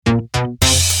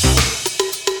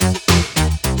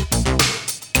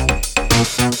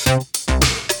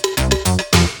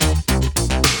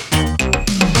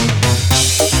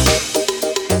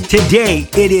Today,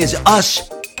 it is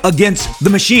us against the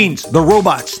machines, the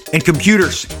robots, and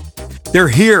computers. They're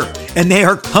here, and they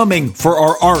are coming for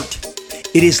our art.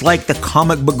 It is like the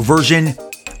comic book version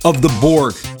of the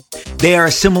Borg. They are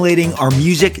assimilating our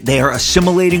music, they are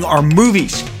assimilating our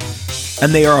movies,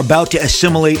 and they are about to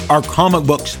assimilate our comic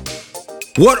books.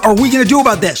 What are we going to do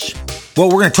about this? Well,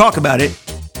 we're going to talk about it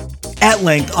at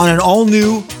length on an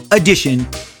all-new edition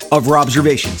of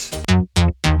Robservations.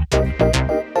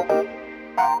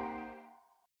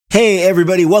 Hey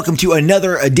everybody, welcome to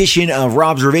another edition of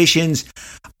Robservations.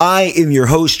 I am your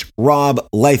host, Rob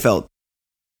Liefeld.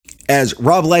 As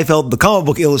Rob Liefeld, the comic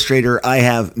book illustrator, I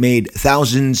have made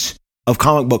thousands of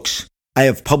comic books. I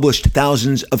have published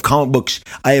thousands of comic books.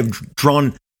 I have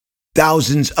drawn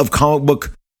thousands of comic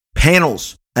book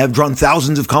panels. I have drawn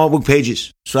thousands of comic book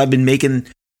pages. So I've been making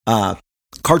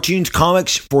cartoons,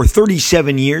 comics for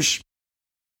 37 years.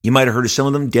 You might have heard of some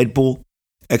of them: Deadpool,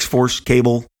 X-Force,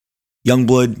 Cable,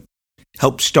 Youngblood.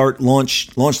 Helped launch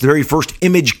the very first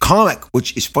Image comic,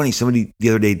 which is funny. Somebody the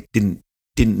other day didn't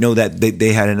know that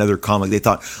they had another comic. They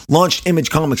thought launched Image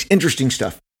Comics, interesting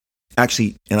stuff.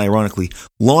 Actually, and ironically,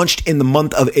 launched in the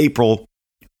month of April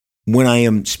when I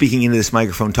am speaking into this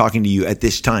microphone, talking to you at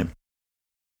this time.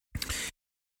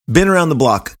 Been around the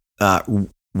block,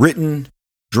 written,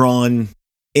 drawn,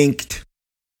 inked,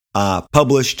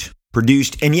 published,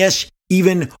 produced, and yes,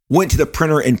 even went to the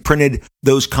printer and printed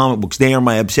those comic books. They are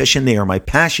my obsession. They are my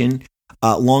passion.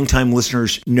 Longtime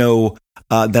listeners know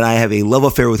that I have a love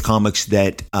affair with comics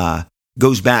that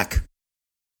goes back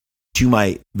to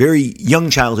my very young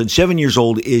childhood. 7 years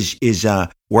old is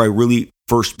where I really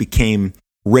first became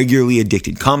regularly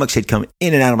addicted. Comics had come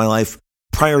in and out of my life.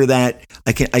 Prior to that,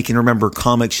 I can remember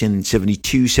comics in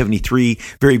 72, 73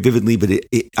 very vividly, but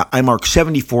I mark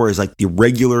 74 as like the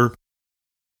regular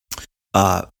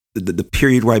the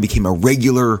period where I became a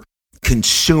regular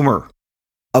consumer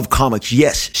of comics.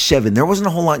 Yes, 7. There wasn't a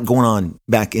whole lot going on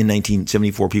back in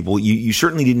 1974, people. You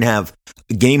certainly didn't have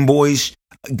Game Boys,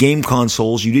 game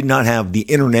consoles. You did not have the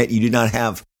internet. You did not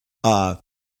have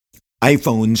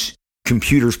iPhones,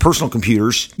 computers, personal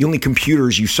computers. The only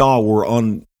computers you saw were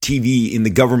on TV in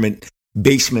the government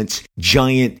basements,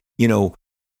 giant,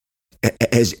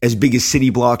 as big as city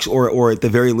blocks, or at the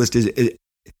very least as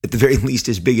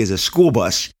big as a school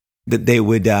bus that they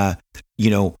would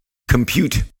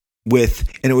compute with,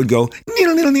 and it would go on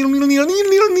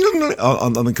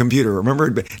the computer.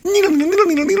 Remember, that's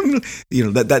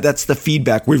the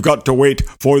feedback. We've got to wait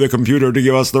for the computer to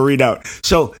give us the readout.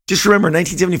 So just remember,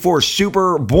 1974,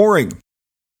 super boring.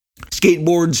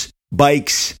 Skateboards,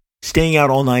 bikes, staying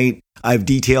out all night. I've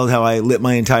detailed how I lit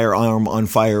my entire arm on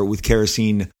fire with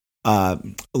kerosene,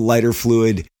 lighter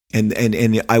fluid,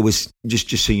 and I was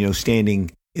just so you know, standing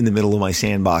in the middle of my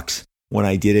sandbox when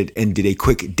I did it, and did a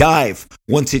quick dive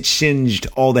once it singed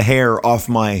all the hair off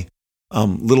my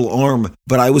little arm.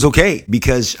 But I was okay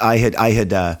because I had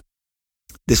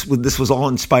this was all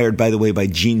inspired, by the way, by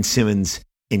Gene Simmons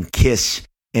and Kiss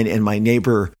and my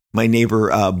neighbor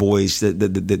boys.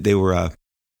 That they were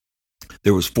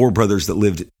there was 4 brothers that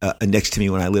lived next to me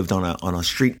when I lived on a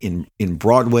street in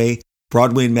Broadway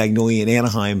and Magnolia in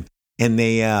Anaheim, and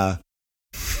they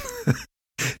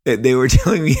they were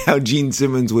telling me how Gene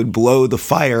Simmons would blow the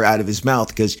fire out of his mouth,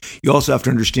 because you also have to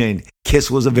understand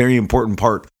Kiss was a very important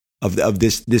part of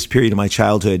this period of my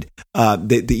childhood.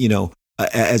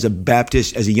 As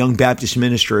a young Baptist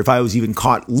minister, if I was even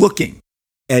caught looking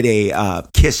at a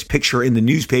Kiss picture in the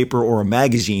newspaper or a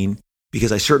magazine,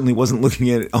 because I certainly wasn't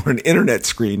looking at it on an internet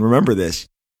screen. Remember this,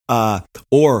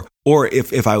 or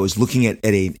if I was looking at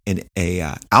a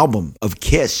album of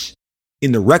Kiss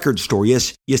in the record store.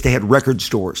 Yes, they had record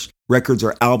stores. Records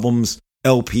are albums,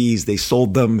 LPs. They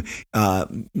sold them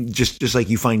just like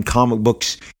you find comic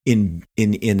books in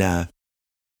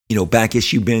back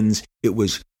issue bins. It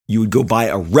was, you would go buy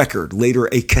a record, later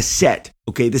a cassette.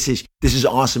 Okay, this is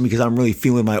awesome because I'm really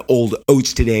feeling my old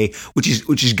oats today, which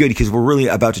is good because we're really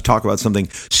about to talk about something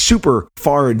super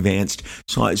far advanced.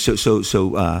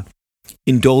 So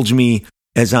indulge me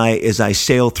as I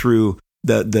sail through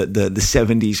the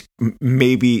 70s,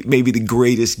 maybe the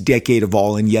greatest decade of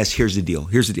all. And yes, here's the deal.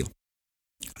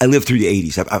 I lived through the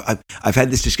 80s. I've had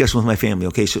this discussion with my family.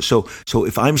 Okay, so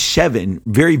if I'm 7,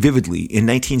 very vividly in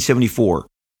 1974,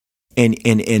 and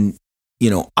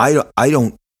I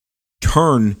don't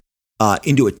turn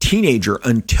into a teenager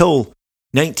until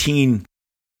late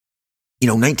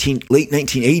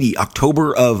 1980,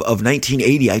 October of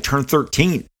 1980, I turned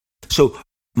 13. So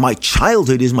my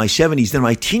childhood is my 70s, then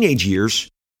my teenage years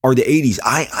are the 80s.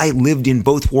 I lived in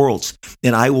both worlds,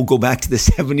 and I will go back to the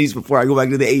 70s before I go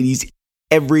back to the 80s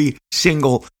every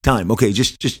single time. Okay,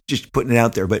 just putting it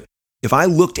out there. But if I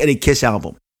looked at a Kiss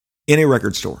album in a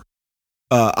record store,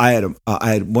 I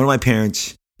had one of my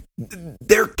parents.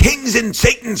 They're kings in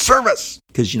Satan's service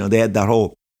because they had that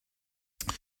whole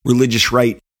religious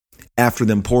right after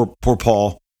them. Poor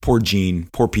Paul, poor Gene,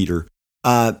 poor Peter.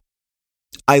 I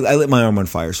lit my arm on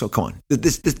fire. So come on,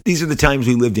 these are the times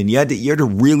we lived in. You had to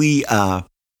really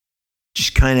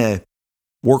just kind of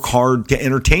work hard to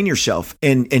entertain yourself.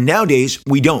 And nowadays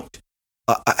we don't.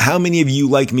 How many of you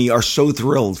like me are so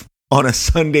thrilled on a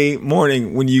Sunday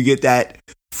morning when you get that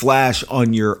flash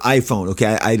on your iPhone?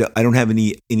 Okay, I don't have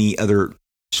any other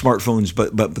smartphones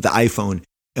but the iPhone.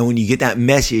 And when you get that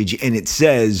message and it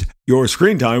says your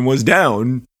screen time was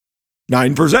down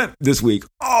 9% this week.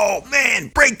 Oh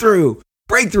man, breakthrough.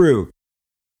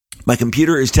 My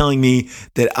computer is telling me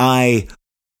that I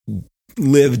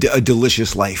lived a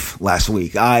delicious life last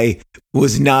week. I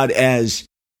was not as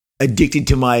addicted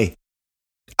to my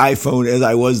iPhone as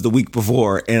I was the week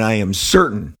before. And I am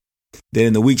certain that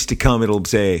in the weeks to come, it'll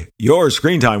say your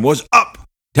screen time was up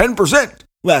 10%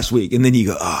 last week. And then you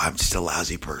go, oh, I'm just a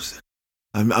lousy person.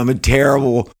 I'm a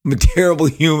terrible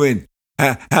human.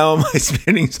 How am I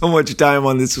spending so much time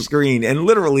on this screen? And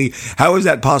literally, how is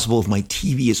that possible if my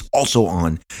TV is also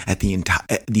on at the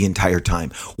entire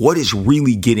time? What is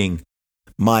really getting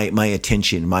my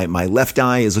attention? My left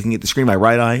eye is looking at the screen. My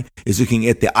right eye is looking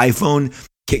at the iPhone.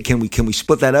 Can we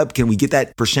split that up? Can we get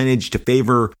that percentage to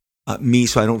favor me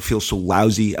so I don't feel so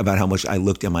lousy about how much I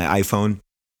looked at my iPhone?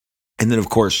 And then, of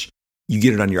course, you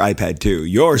get it on your iPad too.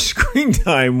 Your screen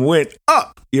time went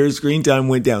up. Your screen time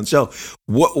went down. So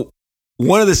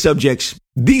one of the subjects,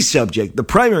 the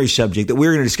primary subject that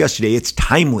we're going to discuss today, it's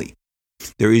timely.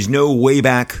 There is no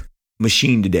Wayback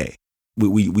Machine today.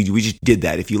 We just did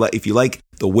that. If you like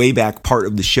the Wayback part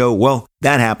of the show, well,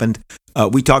 that happened.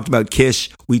 We talked about Kiss.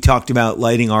 We talked about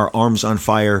lighting our arms on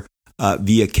fire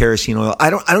via kerosene oil. I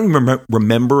don't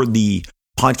remember the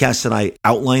podcast that I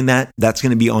outlined that. That's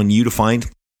going to be on you to find.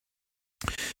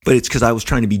 But it's because I was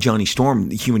trying to be Johnny Storm,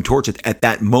 the Human Torch at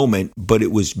that moment, but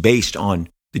it was based on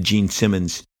the Gene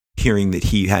Simmons hearing that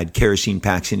he had kerosene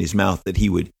packs in his mouth that he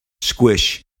would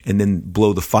squish and then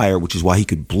blow the fire, which is why he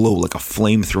could blow like a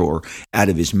flamethrower out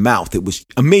of his mouth. It was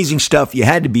amazing stuff. You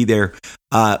had to be there.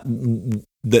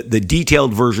 The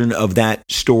detailed version of that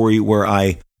story where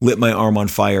I lit my arm on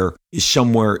fire is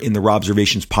somewhere in the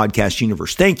Robservations podcast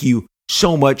universe. Thank you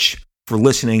so much for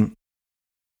listening.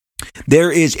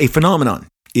 There is a phenomenon.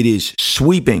 It is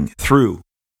sweeping through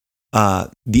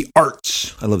the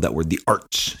arts. I love that word, the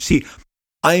arts. See,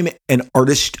 I'm an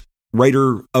artist,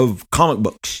 writer of comic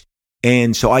books.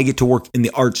 And so I get to work in the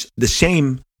arts, the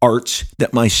same arts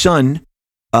that my son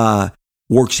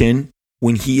works in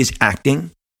when he is acting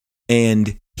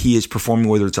and he is performing,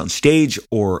 whether it's on stage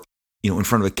or in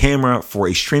front of a camera for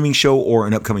a streaming show or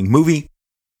an upcoming movie.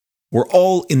 We're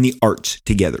all in the arts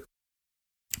together.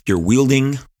 You're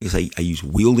wielding, because I use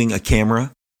wielding a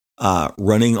camera,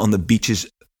 running on the beaches,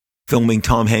 filming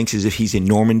Tom Hanks as if he's in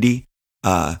Normandy.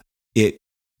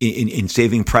 In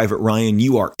Saving Private Ryan,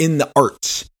 you are in the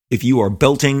arts. If you are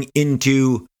belting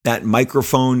into that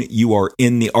microphone, you are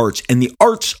in the arts. And the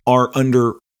arts are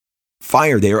under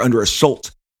fire. They are under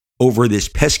assault over this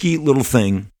pesky little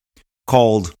thing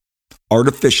called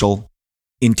artificial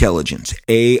intelligence,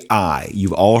 AI.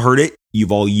 You've all heard it.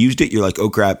 You've all used it. You're like, oh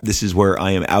crap, this is where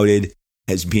I am outed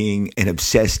as being an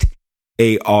obsessed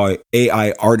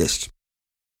AI artist.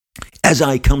 As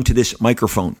I come to this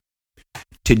microphone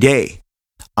today,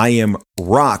 I am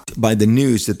rocked by the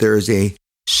news that there is a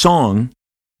song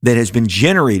that has been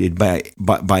generated by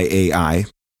AI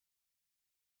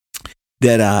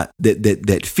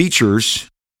that features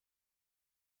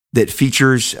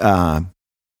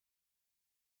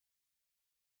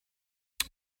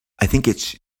I think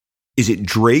is it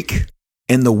Drake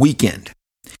and The Weeknd,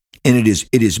 and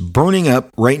it is burning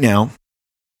up right now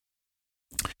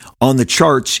on the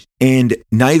charts, and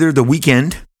neither The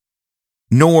Weeknd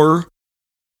nor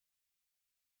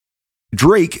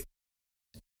Drake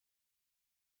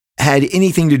had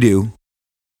anything to do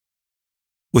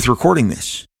with recording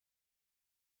this.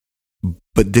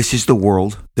 But this is the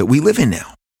world that we live in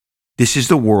now. This is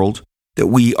the world that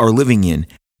we are living in.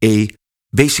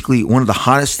 Basically, one of the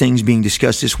hottest things being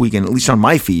discussed this weekend, at least on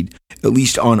my feed, at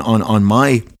least on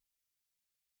my,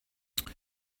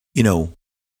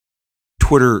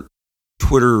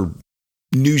 Twitter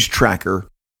news tracker,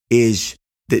 is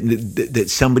that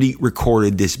somebody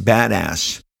recorded this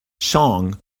badass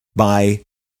song by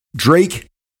Drake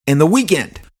and The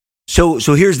Weeknd. So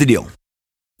here's the deal.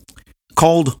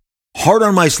 Called Heart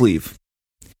on My Sleeve.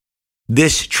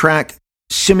 This track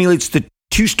simulates the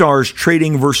two stars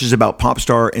trading versus about pop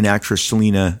star and actress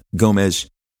Selena Gomez,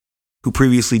 who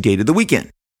previously dated The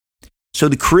Weeknd. So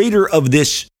the creator of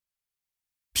this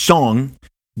song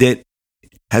that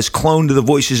has cloned the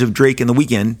voices of Drake and The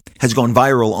Weeknd has gone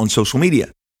viral on social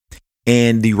media.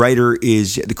 And the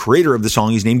creator of the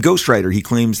song is named Ghostwriter. He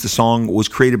claims the song was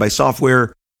created by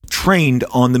software trained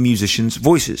on the musicians'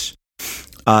 voices.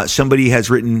 Somebody has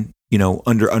written,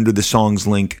 under the song's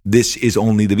link, "This is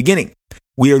only the beginning.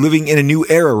 We are living in a new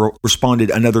era," responded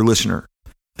another listener.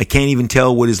 "I can't even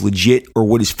tell what is legit or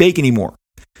what is fake anymore.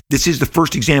 This is the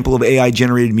first example of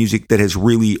AI-generated music that has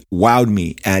really wowed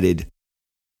me," added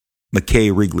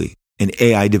McKay Wrigley, an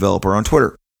AI developer on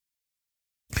Twitter.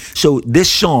 So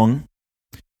this song,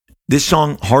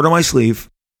 "Heart on My Sleeve,"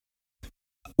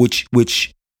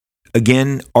 which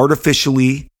again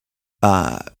artificially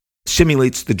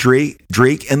simulates the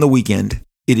Drake and The Weeknd.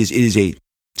 It is a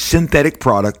synthetic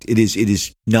product. It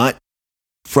is not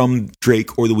from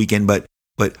Drake or The Weeknd,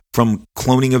 but from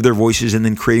cloning of their voices and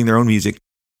then creating their own music.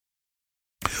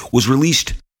 Was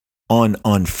released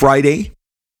on Friday,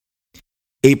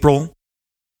 April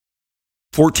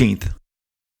 14th.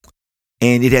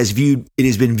 And it has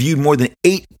been viewed more than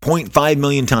 8.5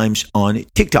 million times on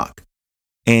TikTok.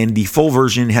 And the full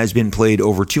version has been played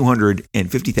over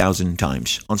 250,000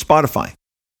 times on Spotify.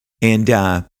 And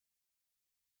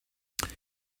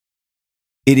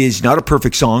it is not a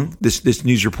perfect song. This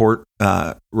news report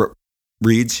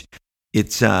reads,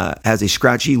 it has a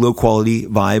scratchy, low-quality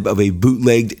vibe of a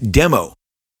bootlegged demo.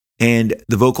 And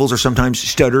the vocals are sometimes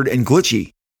stuttered and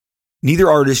glitchy.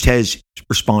 Neither artist has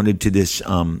responded to this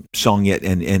song yet,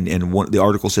 and the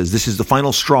article says this is the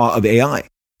final straw of AI.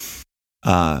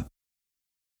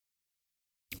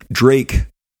 Drake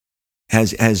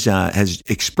has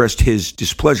expressed his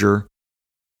displeasure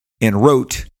and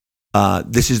wrote,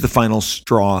 "This is the final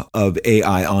straw of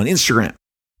AI" on Instagram.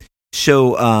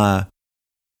 So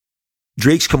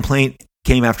Drake's complaint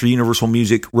came after Universal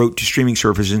Music wrote to streaming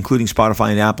services, including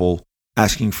Spotify and Apple,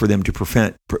 asking for them to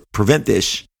prevent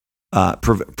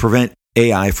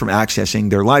AI from accessing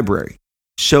their library.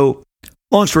 So,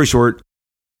 long story short,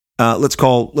 let's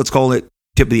call it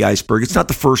tip of the iceberg. It's not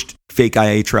the first fake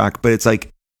IA track, but it's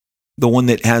like the one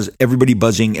that has everybody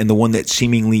buzzing and the one that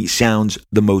seemingly sounds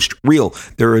the most real.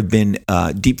 There have been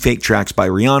deep fake tracks by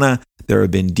Rihanna. There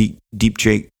have been deep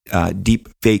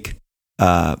fake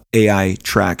AI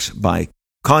tracks by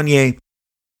Kanye.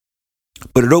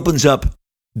 But it opens up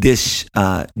this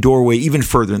doorway even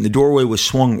further, and the doorway was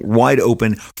swung wide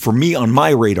open for me on my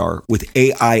radar with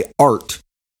AI art.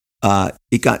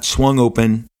 It got swung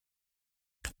open,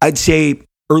 I'd say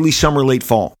early summer, late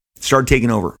fall. It started taking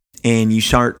over, and you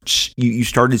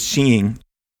started seeing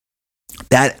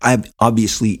that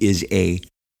obviously is a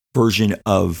version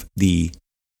of the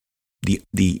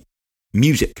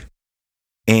music.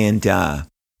 And I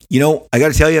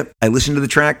got to tell you, I listened to the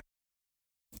track.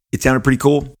 It sounded pretty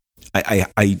cool.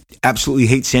 I absolutely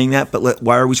hate saying that, but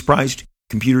why are we surprised?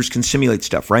 Computers can simulate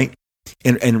stuff, right?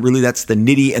 And really that's the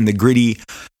nitty and the gritty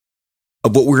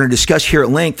of what we're going to discuss here at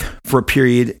length for a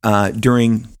period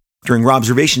during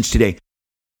Robservations today.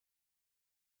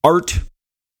 Art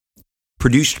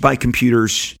produced by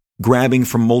computers, grabbing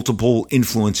from multiple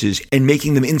influences and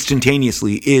making them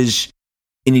instantaneously is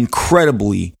an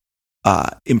incredibly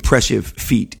impressive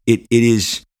feat. It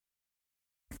is.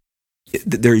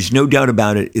 There is no doubt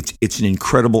about it. It's an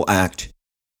incredible act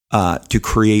to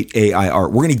create AI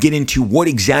art. We're going to get into what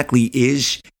exactly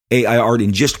is AI art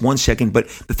in just one second. But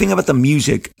the thing about the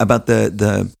music, about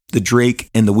the Drake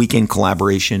and The Weeknd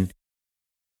collaboration,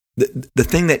 the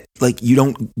thing that you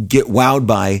don't get wowed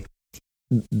by,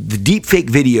 the deep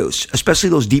fake videos, especially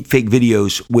those deep fake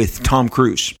videos with Tom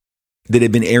Cruise that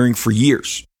have been airing for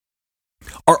years,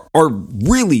 are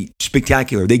really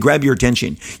spectacular. They grab your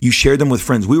attention. You share them with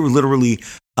friends. We were literally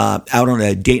out on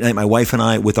a date night, my wife and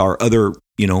I, with our other,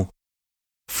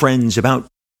 friends about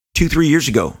 2-3 years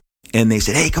ago. And they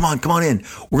said, "Hey, come on in.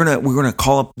 We're gonna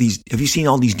call up these. Have you seen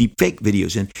all these deep fake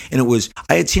videos?" And it was,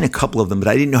 I had seen a couple of them, but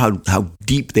I didn't know how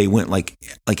deep they went. Like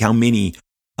how many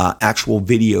actual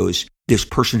videos this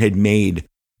person had made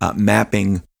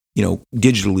mapping,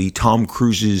 digitally Tom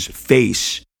Cruise's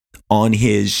face on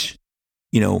his,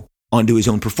 onto his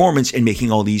own performance and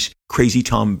making all these crazy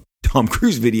Tom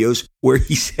Cruise videos where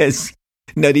he says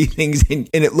nutty things and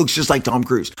it looks just like Tom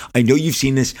Cruise. I know you've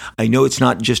seen this. I know it's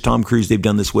not just Tom Cruise they've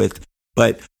done this with,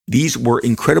 but these were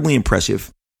incredibly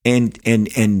impressive and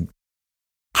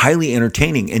highly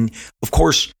entertaining. And of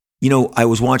course, I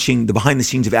was watching the behind the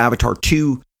scenes of Avatar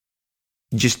 2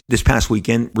 just this past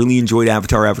weekend. Really enjoyed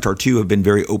Avatar 2. I've been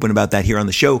very open about that here on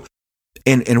the show.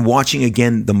 And watching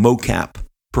again the mocap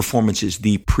performances,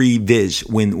 the pre-viz,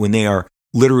 when they are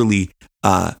literally,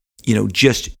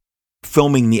 just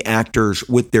filming the actors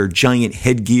with their giant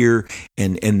headgear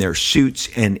and their suits.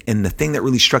 And the thing that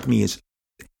really struck me is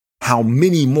how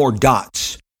many more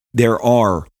dots there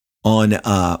are on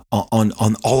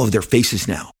all of their faces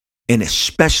now. And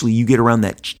especially you get around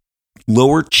that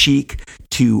lower cheek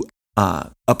to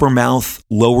upper mouth,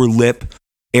 lower lip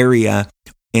area,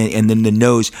 and then the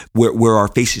nose where our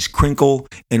faces crinkle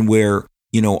and where,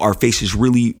 our faces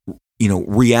really,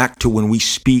 react to when we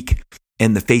speak,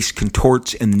 and the face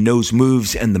contorts and the nose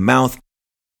moves and the mouth.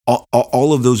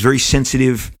 All of those very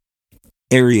sensitive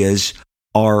areas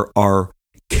are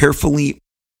carefully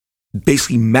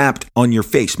basically mapped on your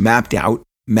face,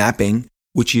 mapping,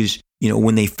 which is,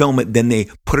 when they film it, then they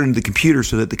put it into the computer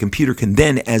so that the computer can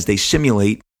then, as they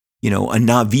simulate, a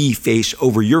Navi face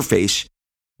over your face,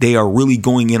 they are really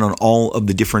going in on all of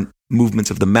the different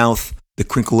movements of the mouth, the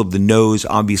crinkle of the nose,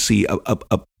 obviously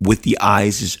up with the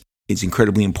eyes is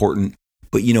incredibly important.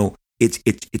 But,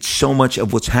 it's so much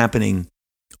of what's happening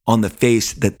on the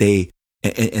face that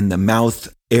and the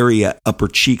mouth area, upper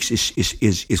cheeks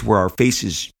is where our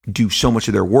faces do so much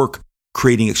of their work,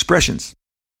 creating expressions.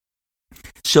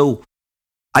 So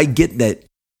I get that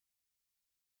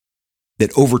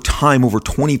over time, over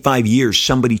 25 years,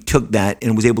 somebody took that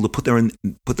and was able to put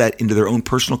that into their own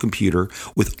personal computer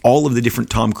with all of the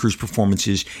different Tom Cruise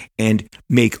performances and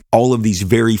make all of these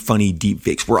very funny deep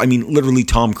fakes where, literally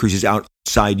Tom Cruise is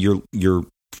outside your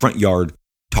front yard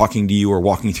talking to you or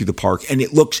walking through the park, and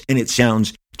it looks and it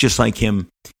sounds just like him.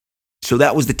 So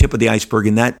that was the tip of the iceberg,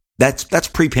 and that's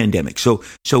pre-pandemic. So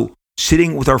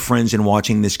sitting with our friends and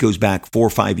watching this goes back 4 or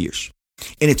 5 years.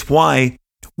 And it's why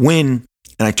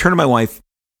and I turned to my wife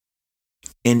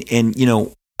and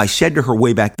I said to her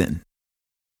way back then,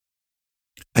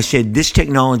 I said, this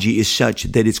technology is such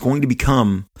that it's going to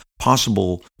become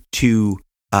possible to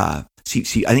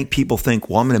see, I think people think,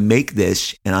 well, I'm going to make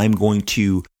this and I'm going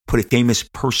to put a famous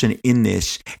person in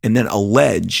this and then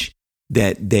allege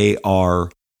that they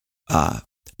are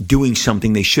doing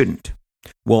something they shouldn't.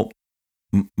 Well,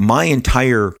 my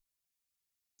entire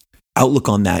outlook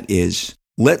on that is,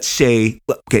 let's say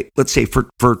for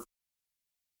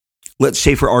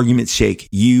argument's sake,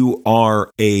 you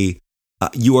are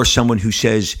someone who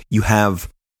says you have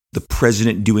the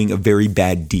president doing a very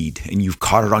bad deed and you've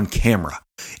caught it on camera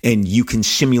and you can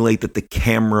simulate that the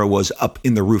camera was up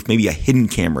in the roof, maybe a hidden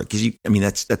camera, because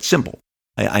that's simple.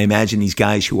 I imagine these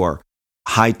guys who are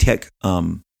high tech,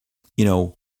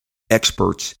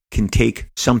 experts can take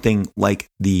something like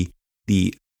the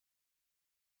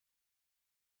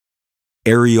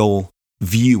aerial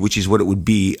view, which is what it would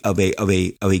be of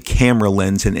a camera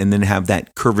lens, and then have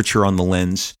that curvature on the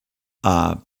lens.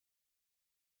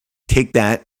 Take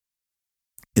that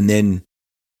and then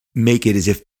make it as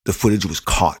if the footage was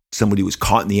caught. Somebody was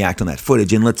caught in the act on that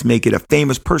footage, and let's make it a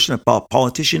famous person, a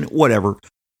politician, whatever.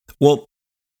 Well,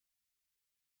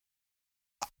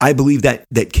 I believe that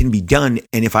can be done.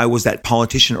 And if I was that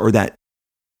politician or that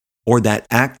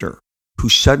actor who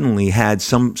suddenly had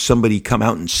somebody come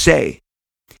out and say,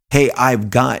 hey, I've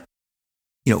got,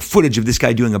 footage of this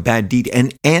guy doing a bad deed.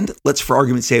 And let's, for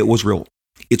argument's sake, it was real.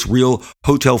 It's real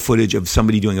hotel footage of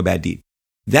somebody doing a bad deed.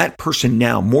 That person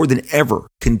now, more than ever,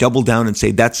 can double down and say,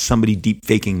 that's somebody deep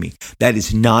faking me. That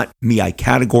is not me. I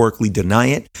categorically deny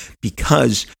it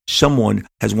because someone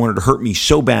has wanted to hurt me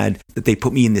so bad that they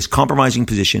put me in this compromising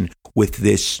position with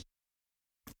this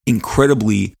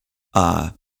incredibly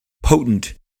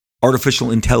potent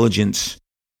artificial intelligence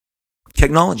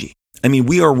technology.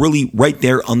 We are really right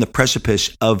there on the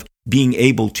precipice of being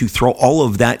able to throw all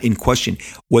of that in question,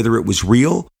 whether it was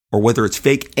real or whether it's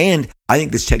fake. And I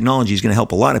think this technology is going to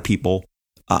help a lot of people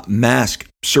mask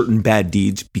certain bad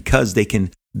deeds because they can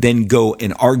then go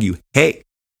and argue, hey,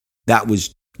 that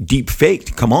was deep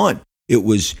faked. Come on. It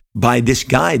was by this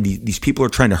guy. These people are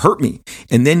trying to hurt me.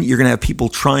 And then you're going to have people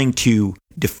trying to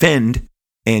defend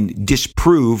and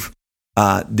disprove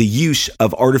the use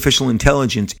of artificial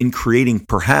intelligence in creating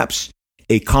perhaps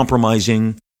a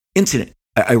compromising incident.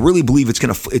 I really believe it's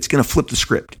going to flip the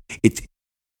script. It's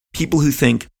people who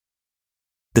think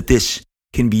that this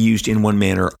can be used in one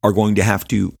manner are going to have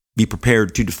to be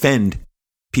prepared to defend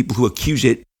people who accuse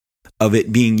it of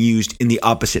it being used in the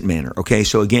opposite manner. Okay,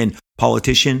 so again,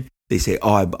 politician, they say,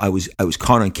 "Oh, I was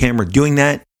caught on camera doing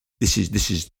that. This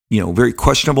is very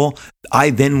questionable."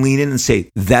 I then lean in and say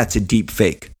that's a deep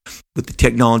fake. With the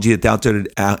technology that's out there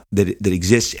that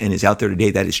exists and is out there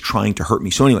today, that is trying to hurt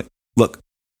me. So anyway, look,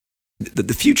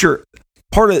 the future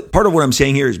part of what I'm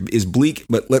saying here is bleak.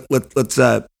 But let's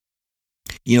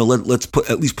let's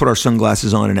at least put our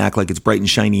sunglasses on and act like it's bright and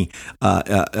shiny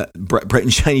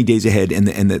days ahead, and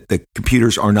the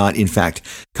computers are not in fact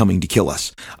coming to kill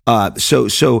us.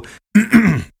 So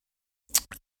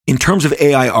in terms of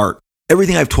AI art,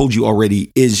 everything I've told you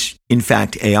already is in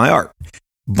fact AI art,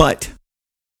 but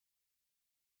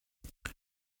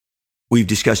we've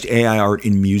discussed AI art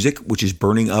in music, which is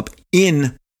burning up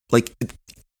in like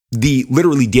the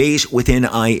literally days within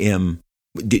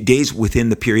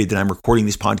the period that I'm recording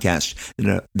this podcast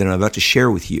that I'm about to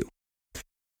share with you.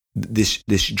 This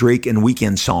Drake and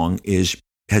Weeknd song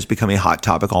has become a hot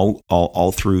topic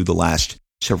all through the last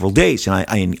several days,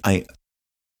 and I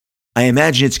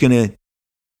imagine it's gonna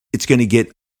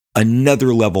get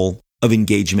another level of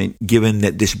engagement, given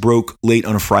that this broke late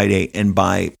on a Friday, and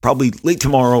by probably late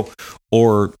tomorrow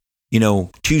or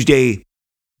Tuesday,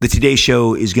 the Today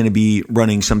Show is going to be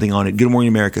running something on it. Good Morning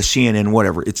America, CNN,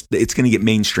 whatever. It's going to get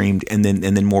mainstreamed, and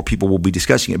then more people will be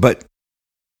discussing it. But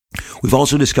we've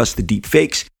also discussed the deep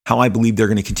fakes, how I believe they're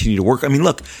going to continue to work. I mean,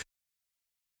 look,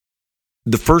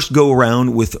 the first go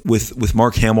around with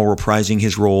Mark Hamill reprising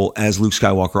his role as Luke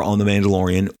Skywalker on The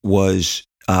Mandalorian was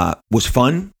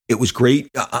fun. It was great.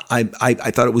 I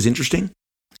thought it was interesting.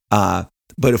 But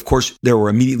of course, there were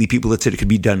immediately people that said it could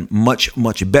be done much,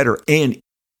 much better. And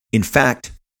in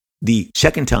fact, the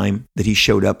second time that he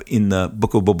showed up in the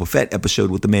Book of Boba Fett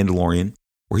episode with The Mandalorian,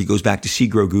 where he goes back to see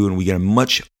Grogu, and we get a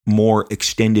much more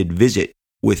extended visit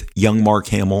with young Mark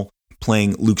Hamill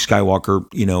playing Luke Skywalker,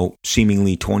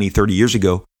 seemingly 20, 30 years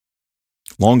ago,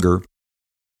 longer.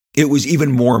 It was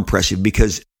even more impressive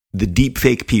because the deep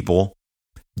fake people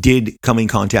did come in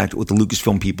contact with the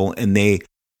Lucasfilm people, and they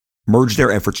merged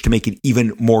their efforts to make it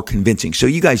even more convincing. So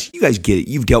you guys get it.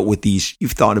 You've dealt with these.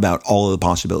 You've thought about all of the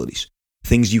possibilities.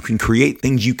 Things you can create,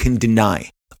 things you can deny,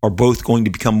 are both going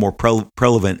to become more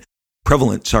prevalent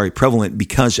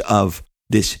because of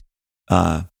this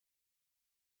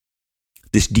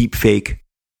deep fake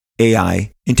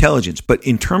AI intelligence. But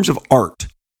in terms of art,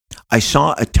 I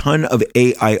saw a ton of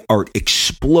AI art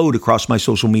explode across my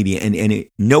social media, and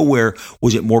nowhere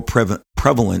was it more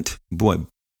prevalent. Boy,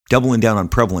 doubling down on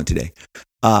prevalent today,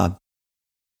 than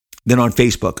on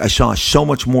Facebook. I saw so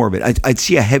much more of it. I'd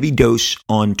see a heavy dose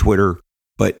on Twitter,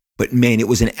 but man, it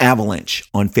was an avalanche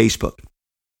on Facebook.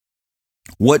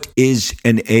 What is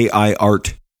an AI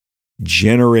art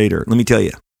generator? Let me tell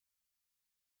you.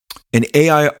 An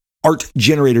AI art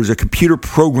generator is a computer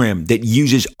program that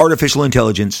uses artificial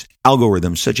intelligence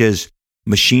algorithms such as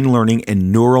machine learning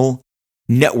and neural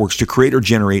networks to create or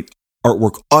generate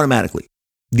artwork automatically.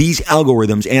 These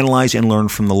algorithms analyze and learn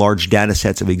from the large data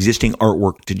sets of existing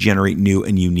artwork to generate new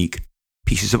and unique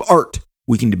pieces of art.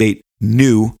 We can debate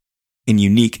new and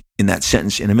unique in that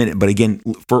sentence in a minute, but again,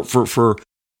 for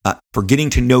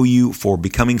getting to know you, for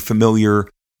becoming familiar,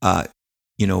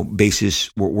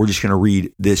 basis, we're just going to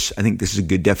read this. I think this is a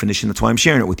good definition. That's why I'm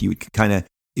sharing it with you. Kind of,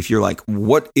 if you're like,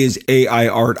 what is AI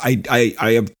art?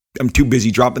 I'm too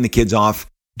busy dropping the kids off,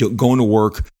 going to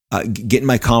work, getting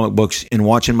my comic books and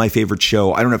watching my favorite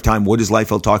show. I don't have time. What is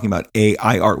Liefeld talking about?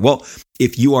 AI art. Well,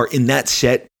 if you are in that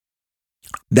set,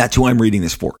 that's who I'm reading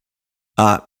this for.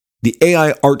 The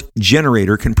AI art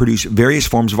generator can produce various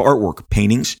forms of artwork,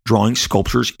 paintings, drawings,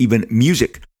 sculptures, even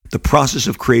music. The process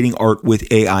of creating art with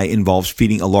AI involves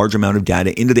feeding a large amount of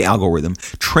data into the algorithm,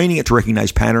 training it to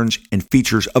recognize patterns and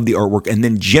features of the artwork, and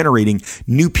then generating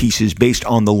new pieces based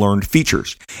on the learned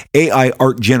features. AI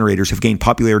art generators have gained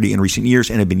popularity in recent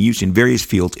years and have been used in various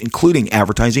fields, including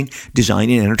advertising, design,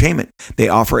 and entertainment. They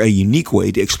offer a unique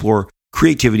way to explore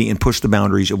creativity and push the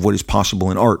boundaries of what is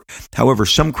possible in art. However,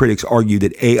 some critics argue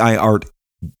that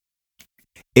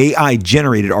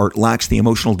AI-generated art lacks the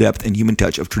emotional depth and human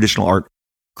touch of traditional art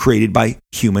created by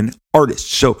human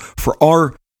artists. So for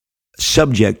our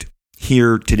subject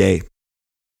here today,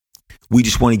 we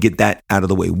just want to get that out of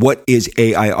the way. What is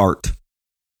AI art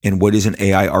and what is an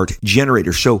AI art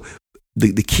generator? So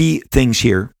the key things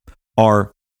here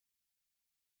are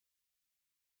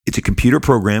it's a computer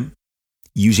program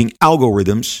using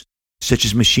algorithms such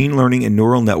as machine learning and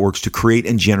neural networks to create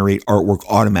and generate artwork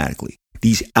automatically.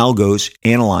 These algos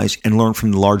analyze and learn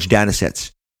from the large data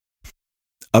sets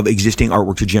of existing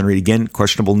artwork to generate, again,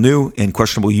 questionable new and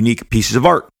questionable unique pieces of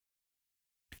art.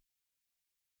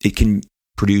 It can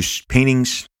produce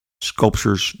paintings,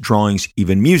 sculptures, drawings,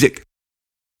 even music.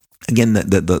 Again,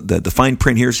 the fine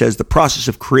print here says the process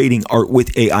of creating art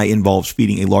with AI involves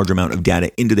feeding a large amount of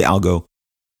data into the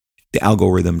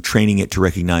algorithm, training it to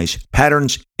recognize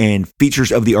patterns and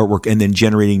features of the artwork, and then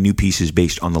generating new pieces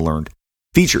based on the learned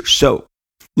features. So,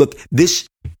 look, this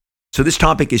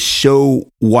topic is so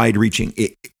wide-reaching.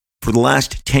 For the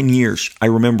last 10 years, I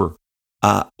remember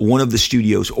one of the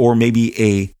studios, or maybe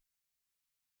a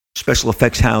special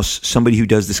effects house, somebody who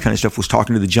does this kind of stuff, was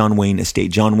talking to the John Wayne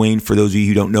estate. John Wayne, for those of you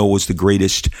who don't know, was the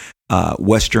greatest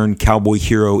Western cowboy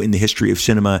hero in the history of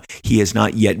cinema. He has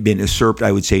not yet been usurped.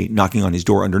 I would say knocking on his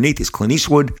door underneath is Clint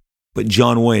Eastwood, but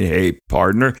John Wayne, hey,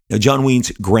 partner. Now, John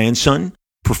Wayne's grandson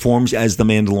performs as the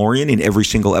Mandalorian in every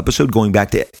single episode, going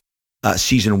back to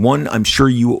season 1. I'm sure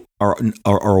you are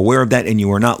aware of that, and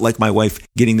you are not, like my wife,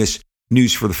 getting this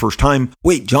news for the first time.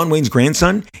 Wait, John Wayne's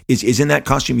grandson is in that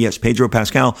costume? Yes, Pedro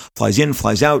Pascal flies in,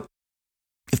 flies out.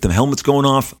 If the helmet's going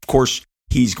off, of course,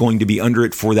 he's going to be under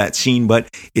it for that scene, but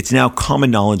it's now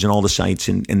common knowledge on all the sites,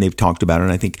 and they've talked about it,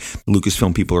 and I think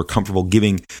Lucasfilm people are comfortable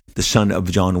giving the son of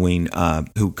John Wayne,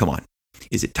 who, come on,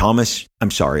 is it Thomas?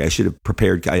 I'm sorry, I should have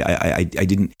prepared. I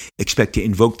didn't expect to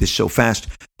invoke this so fast,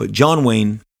 but John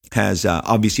Wayne has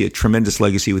obviously a tremendous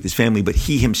legacy with his family, but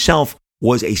he himself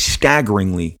was a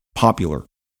staggeringly popular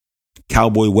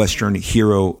cowboy Western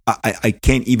hero. I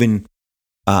can't even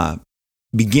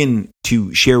begin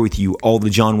to share with you all the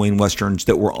John Wayne Westerns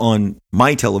that were on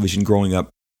my television growing up,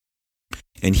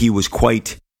 and he was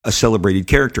quite a celebrated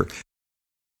character.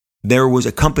 There was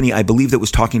a company, I believe, that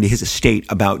was talking to his estate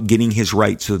about getting his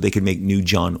rights so that they could make new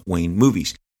John Wayne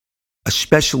movies,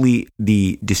 especially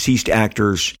the deceased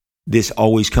actors. This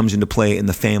always comes into play in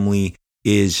the family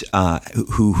is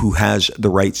who has the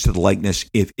rights to the likeness,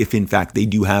 if in fact they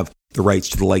do have the rights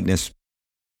to the likeness,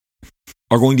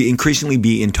 are going to increasingly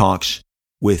be in talks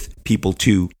with people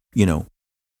to,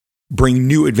 bring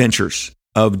new adventures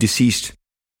of deceased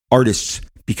artists,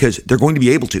 because they're going to be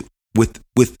able to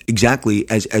with exactly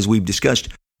as we've discussed,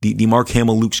 the Mark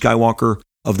Hamill, Luke Skywalker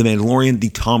of The Mandalorian, the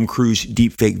Tom Cruise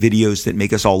deepfake videos that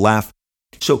make us all laugh.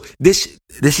 So this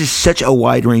is such a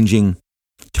wide-ranging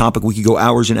topic. We could go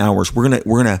hours and hours. We're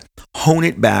gonna hone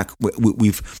it back.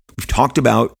 We've talked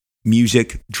about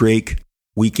music, Drake,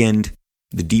 Weeknd,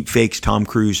 the deepfakes, Tom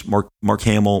Cruise, Mark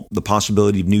Hamill, the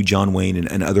possibility of new John Wayne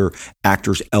and other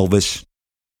actors, Elvis,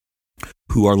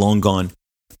 who are long gone.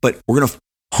 But we're gonna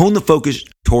hone the focus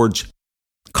towards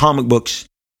comic books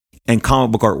and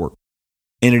comic book artwork,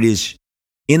 and it is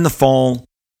in the fall,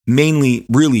 mainly,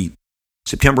 really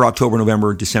September, October,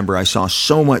 November, December. I saw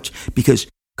so much because,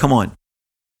 come on,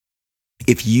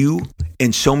 if you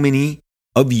and so many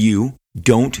of you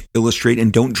don't illustrate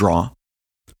and don't draw,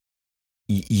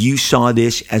 you saw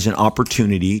this as an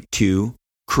opportunity to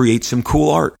create some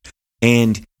cool art,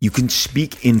 and you can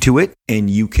speak into it, and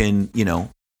you can,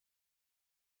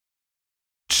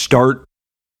 start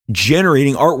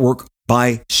generating artwork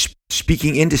by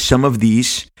speaking into some of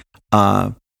these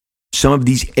AI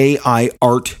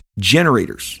art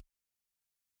generators.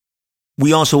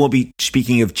 We also will be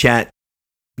speaking of Chat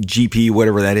GP,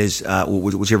 whatever that is,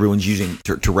 which everyone's using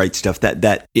to write stuff.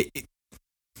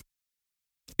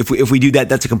 If we do that,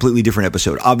 that's a completely different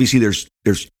episode. Obviously, there's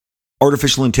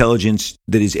artificial intelligence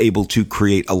that is able to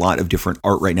create a lot of different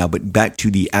art right now. But back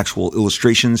to the actual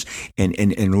illustrations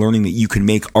and learning that you can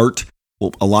make art.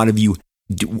 Well, a lot of you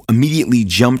immediately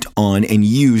jumped on and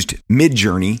used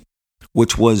Midjourney,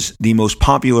 which was the most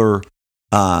popular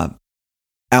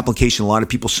application. A lot of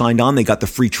people signed on. They got the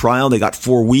free trial. They got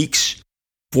 4 weeks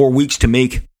to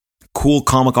make cool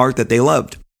comic art that they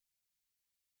loved.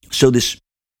 So this,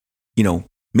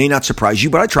 may not surprise you,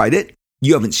 but I tried it.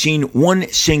 You haven't seen one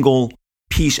single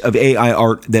piece of AI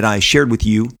art that I shared with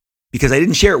you because I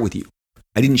didn't share it with you.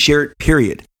 I didn't share it,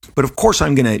 period. But of course,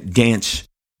 I'm going to dance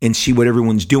and see what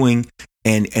everyone's doing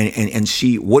and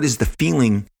see what is the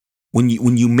feeling when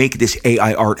you make this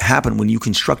AI art happen, when you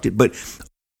construct it. But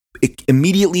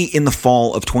immediately in the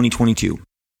fall of 2022,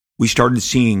 we started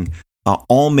seeing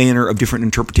all manner of different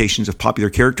interpretations of popular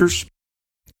characters,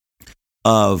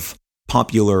 of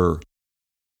popular,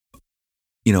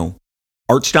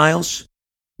 art styles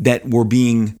that were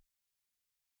being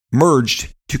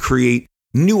merged to create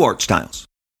new art styles.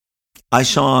 I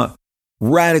saw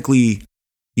radically,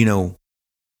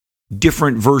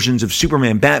 different versions of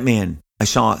Superman, Batman. I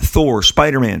saw Thor,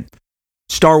 Spider-Man,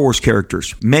 Star Wars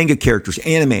characters, manga characters,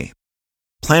 anime,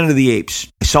 Planet of the Apes.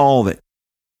 I saw all of it.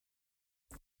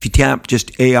 If you tap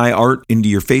just AI art into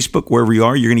your Facebook, wherever you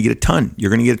are, you're going to get a ton. You're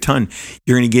going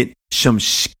to get some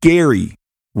scary,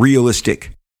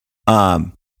 realistic,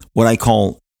 what I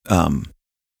call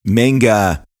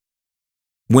manga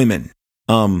women.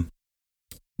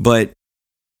 But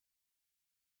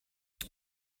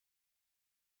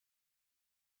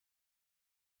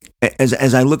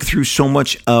as I look through so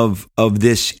much of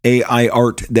this AI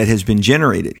art that has been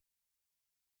generated,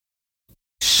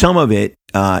 some of it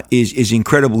is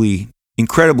incredibly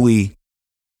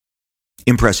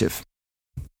impressive.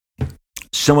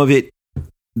 Some of it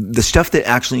the stuff that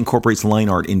actually incorporates line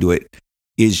art into it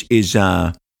is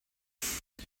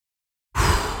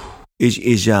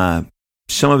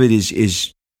some of it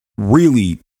is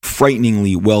really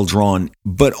frighteningly well drawn,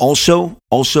 but also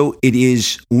it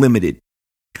is limited.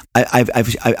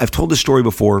 I've told this story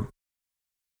before,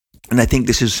 and I think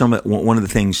this is one of the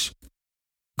things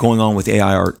going on with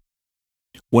AI art.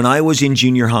 When I was in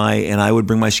junior high and I would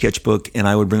bring my sketchbook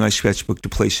to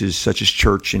places such as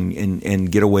church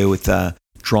and get away with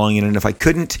drawing in it. And if I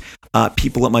couldn't,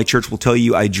 people at my church will tell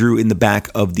you I drew in the back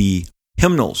of the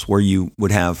hymnals where you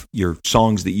would have your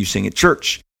songs that you sing at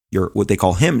church, your what they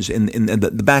call hymns. And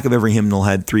the back of every hymnal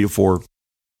had 3 to 4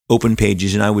 open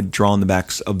pages, and I would draw on the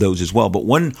backs of those as well. But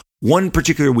one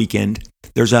particular weekend,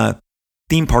 there's a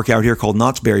theme park out here called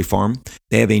Knott's Berry Farm.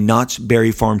 They have a Knott's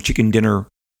Berry Farm chicken dinner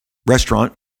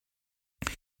restaurant,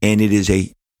 and it is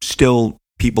still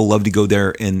people love to go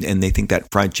there, and they think that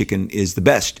fried chicken is the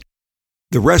best.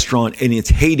 The restaurant in its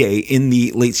heyday in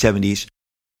the late 70s,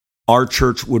 our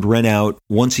church would rent out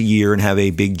once a year and have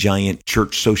a big giant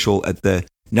church social at the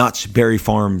Knott's Berry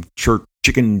Farm church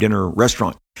chicken dinner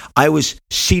restaurant. I was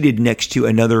seated next to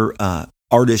another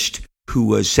artist who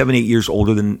was 7-8 years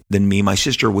older than me. My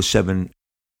sister was 7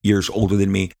 years older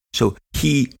than me. So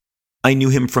I knew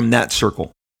him from that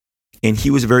circle. And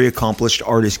he was a very accomplished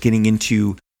artist getting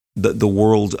into the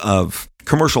world of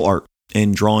commercial art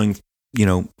and drawing,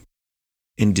 and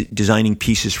designing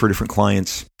pieces for different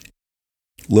clients,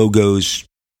 logos,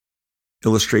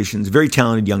 illustrations. Very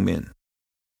talented young man.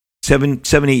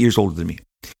 7-8 years older than me.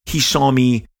 He saw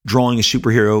me drawing a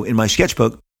superhero in my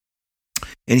sketchbook,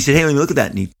 and he said, "Hey, let me look at that."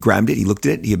 And he grabbed it, he looked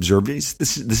at it, he observed it. He said,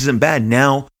 this isn't bad.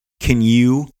 Now, can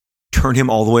you turn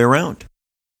him all the way around?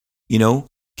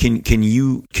 Can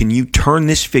you turn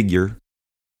this figure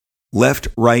left,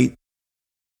 right,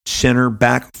 center,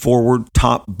 back, forward,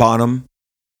 top, bottom,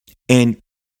 and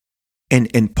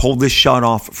pull this shot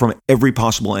off from every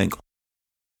possible angle?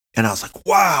 And I was like,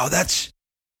 wow, that's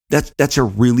a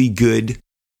really good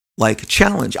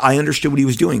challenge. I understood what he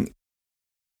was doing.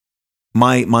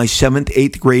 My 7th,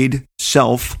 8th grade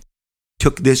self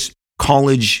took this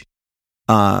college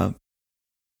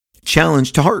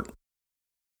challenge to heart.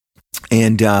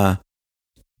 And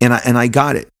I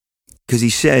got it, because he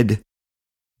said,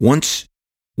 once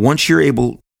you're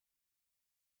able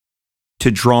to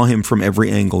draw him from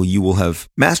every angle, you will have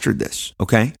mastered this.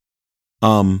 Okay.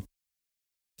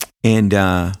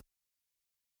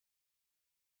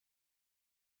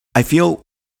 I feel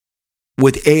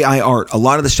with AI art, a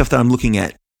lot of the stuff that I'm looking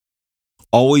at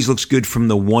always looks good from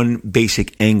the one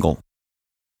basic angle.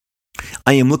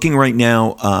 I am looking right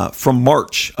now from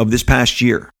March of this past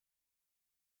year,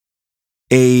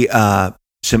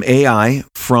 some AI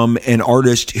from an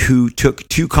artist who took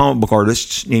 2 comic book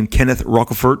artists named Kenneth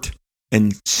Rockefort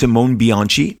and Simone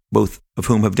Bianchi, both of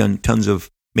whom have done tons of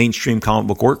mainstream comic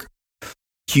book work,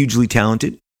 hugely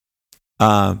talented.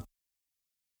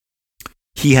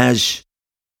 He has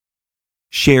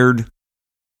shared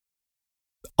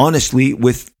honestly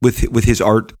with his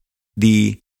art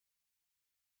the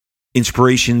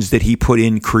inspirations that he put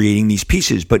in creating these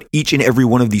pieces, but each and every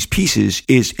one of these pieces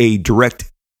is a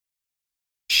direct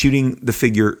shooting the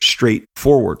figure straight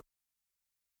forward.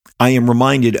 I am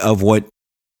reminded of what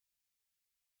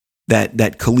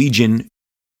that collegian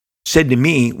said to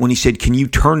me when he said, "Can you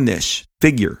turn this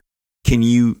figure? Can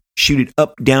you shoot it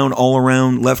up, down, all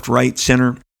around, left, right,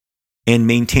 center, and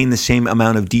maintain the same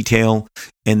amount of detail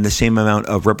and the same amount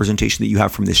of representation that you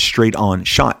have from this straight on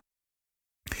shot?"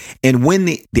 And when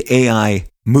the AI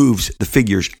moves the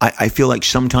figures, I feel like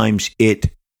sometimes it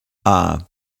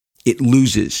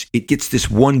loses. It gets this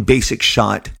one basic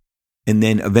shot, and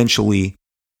then eventually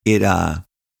the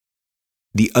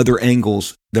other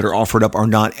angles that are offered up are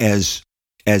not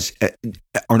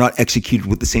are not executed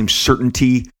with the same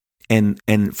certainty and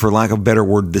for lack of a better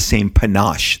word, the same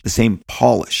panache, the same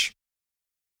polish.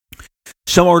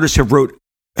 Some artists have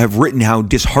written how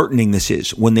disheartening this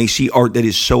is when they see art that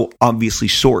is so obviously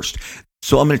sourced.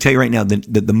 So I'm going to tell you right now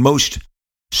that the most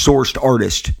sourced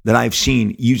artist that I've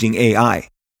seen using AI,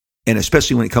 and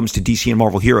especially when it comes to DC and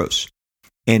Marvel heroes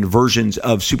and versions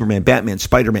of Superman, Batman,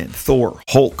 Spider-Man, Thor,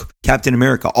 Hulk, Captain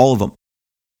America, all of them,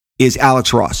 is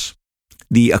Alex Ross,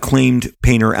 the acclaimed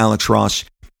painter Alex Ross.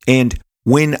 And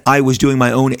when I was doing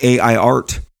my own AI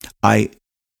art, I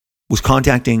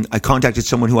contacted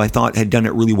someone who I thought had done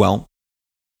it really well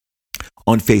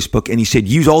on Facebook, and he said,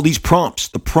 use all these prompts.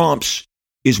 The prompts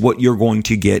is what you're going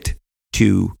to get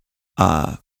to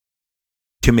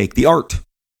make the art.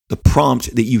 The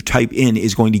prompt that you type in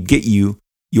is going to get you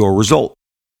your result.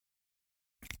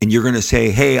 And you're going to say,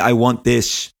 hey, I want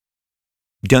this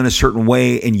done a certain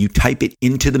way, and you type it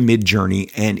into the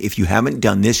Midjourney. And if you haven't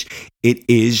done this, it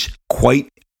is quite,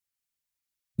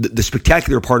 the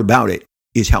spectacular part about it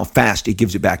is how fast it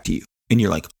gives it back to you. And you're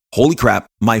like, holy crap,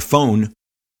 my phone,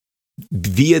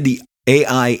 via the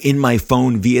AI in my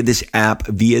phone, via this app,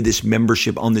 via this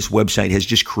membership on this website, has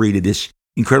just created this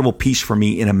incredible piece for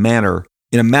me in a matter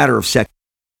of seconds.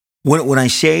 When I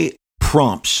say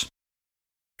prompts,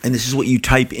 and this is what you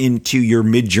type into your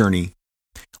Midjourney,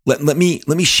 let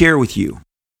me share with you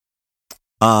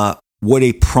what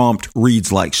a prompt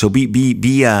reads like. So be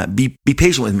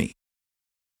patient with me.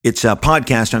 It's a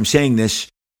podcast. I'm saying this,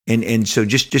 and so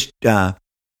just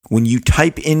when you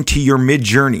type into your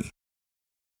Midjourney,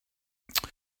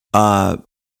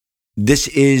 this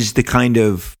is the kind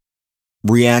of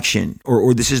reaction,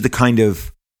 or this is the kind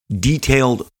of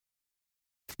detailed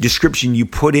description you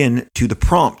put in to the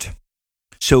prompt.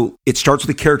 So it starts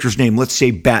with the character's name. Let's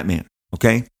say Batman.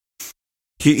 Okay.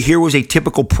 Here was a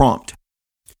typical prompt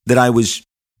that I was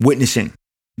witnessing,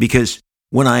 because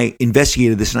when I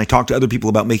investigated this and I talked to other people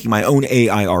about making my own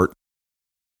AI art,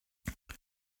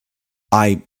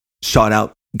 I sought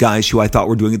out guys who I thought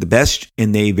were doing it the best,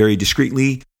 and they very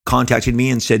discreetly contacted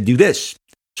me and said, do this.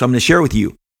 So I'm going to share with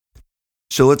you.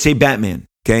 So let's say Batman.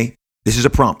 Okay. This is a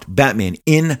prompt. Batman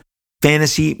in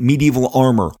fantasy medieval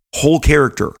armor, whole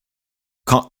character.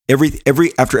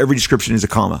 After every description is a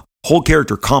comma. Whole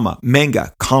character, comma,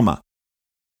 manga, comma,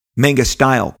 manga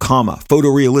style, comma,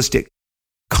 photorealistic,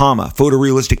 comma,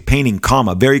 photorealistic painting,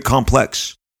 comma, very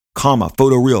complex, comma,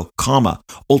 photoreal, comma,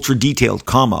 ultra detailed,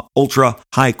 comma, ultra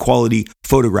high quality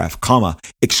photograph, comma,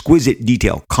 exquisite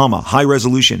detail, comma, high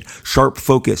resolution, sharp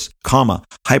focus, comma,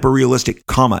 hyperrealistic,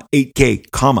 comma, 8K,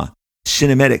 comma,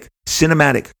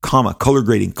 cinematic, comma, color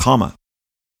grading, comma.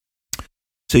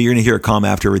 So you're going to hear a comma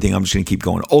after everything. I'm just going to keep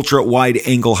going. Ultra wide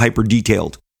angle, hyper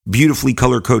detailed, beautifully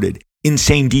color coded,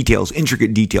 insane details,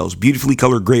 intricate details, beautifully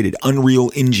color graded,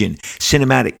 Unreal Engine,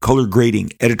 cinematic color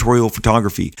grading, editorial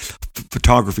photography,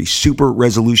 super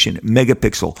resolution,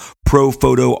 megapixel, pro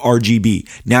photo RGB,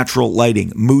 natural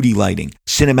lighting, moody lighting,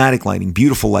 cinematic lighting,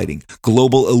 beautiful lighting,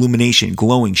 global illumination,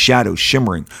 glowing, shadows,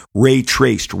 shimmering, ray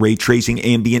tracing,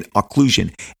 ambient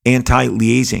occlusion,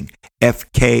 anti-aliasing,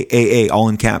 FKAA, all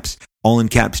in caps,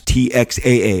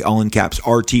 TXAA, all in caps,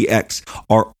 RTX,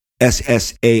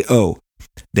 SSAO.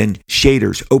 Then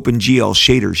shaders, OpenGL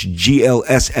shaders,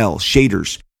 GLSL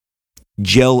shaders,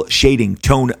 gel shading,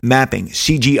 tone mapping,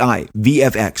 CGI,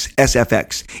 VFX,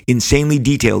 SFX, insanely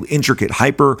detailed, intricate,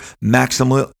 hyper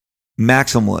maximalist,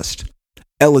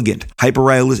 elegant,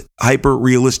 hyper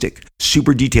realistic,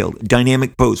 super detailed,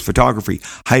 dynamic pose, photography,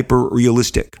 hyper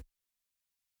realistic.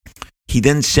 He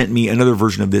then sent me another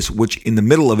version of this, which in the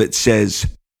middle of it says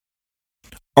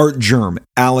Art Germ,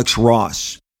 Alex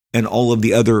Ross, and all of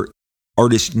the other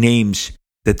artist names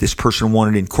that this person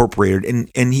wanted incorporated.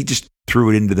 And he just threw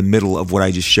it into the middle of what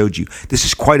I just showed you. This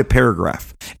is quite a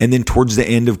paragraph. And then towards the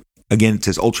end of, again, it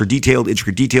says ultra detailed,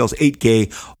 intricate details, 8K,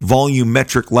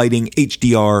 volumetric lighting,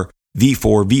 HDR,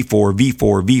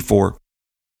 V4.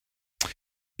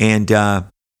 And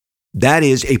that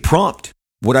is a prompt.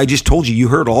 What I just told you, you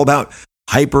heard all about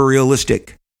hyper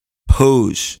realistic,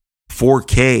 pose,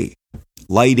 4K,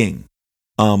 lighting.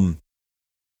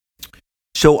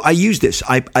 So I use this.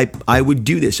 I would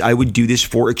do this. I would do this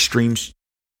for extreme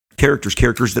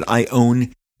characters that I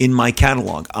own in my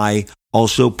catalog. I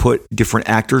also put different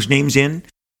actors' names in,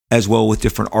 as well with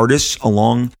different artists,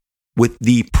 along with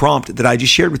the prompt that I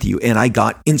just shared with you. And I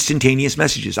got instantaneous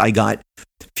messages. I got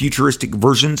futuristic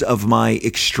versions of my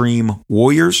extreme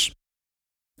warriors.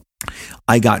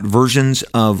 I got versions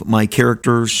of my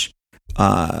characters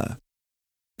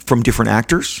from different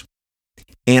actors.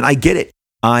 And I get it.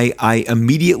 I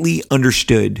immediately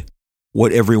understood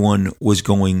what everyone was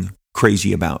going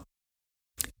crazy about.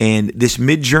 And this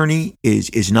Midjourney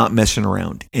is not messing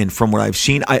around. And from what I've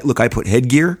seen, I put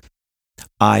headgear.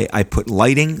 I put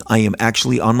lighting. I am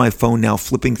actually on my phone now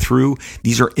flipping through.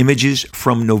 These are images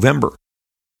from November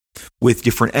with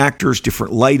different actors,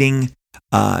 different lighting,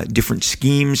 different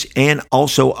schemes. And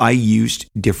also I used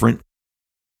different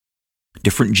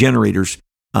generators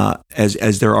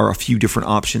as there are a few different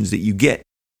options that you get.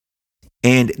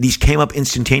 And these came up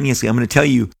instantaneously. I'm going to tell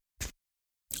you,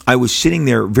 I was sitting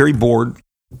there very bored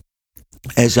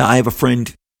as I have a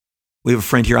friend. We have a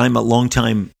friend here. I'm a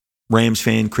longtime Rams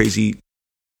fan, crazy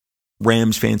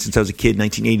Rams fan since I was a kid,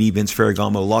 1980. Vince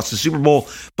Ferragamo lost the Super Bowl,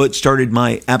 but started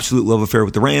my absolute love affair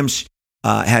with the Rams.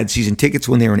 Had season tickets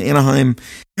when they were in Anaheim.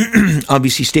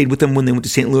 Obviously stayed with them when they went to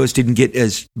St. Louis. Didn't get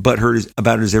as butthurt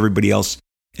about it as everybody else.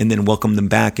 And then welcomed them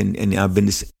back. And I've been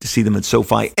to see them at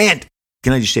SoFi. And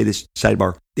can I just say this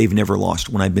sidebar? They've never lost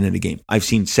when I've been at a game. I've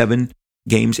seen 7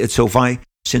 games at SoFi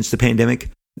since the pandemic.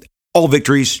 All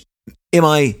victories. Am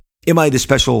I the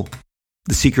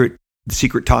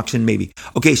secret toxin? Maybe.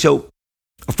 Okay, so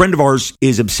a friend of ours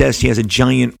is obsessed. He has a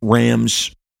giant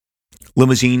Rams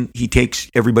limousine. He takes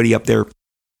everybody up there.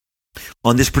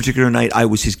 On this particular night, I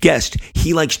was his guest.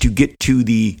 He likes to get to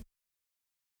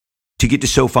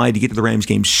SoFi, to get to the Rams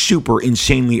game super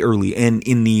insanely early. And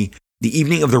in the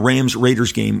evening of the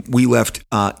Rams-Raiders game, we left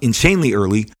insanely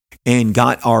early and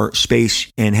got our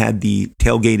space and had the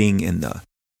tailgating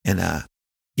and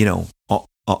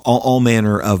all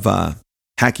manner of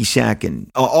hacky sack and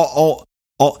all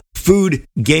food,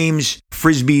 games,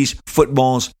 frisbees,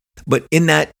 footballs. But in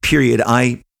that period,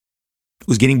 I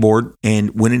was getting bored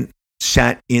and went and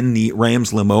sat in the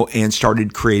Rams limo and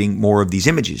started creating more of these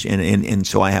images. And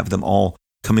so I have them all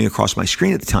coming across my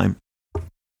screen at the time,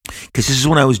 because this is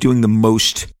when I was doing the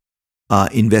most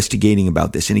investigating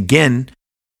about this. And again,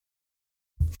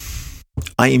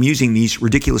 I am using these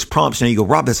ridiculous prompts. Now you go,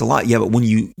 Rob, that's a lot. Yeah, but when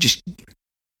you just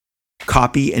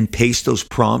copy and paste those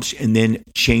prompts and then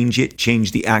change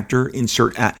the actor,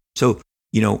 insert so,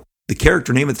 the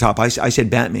character name at the top, I said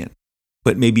Batman.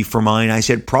 But maybe for mine, I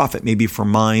said Prophet. Maybe for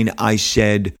mine, I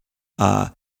said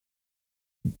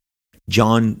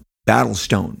John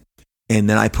Battlestone. And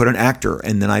then I put an actor,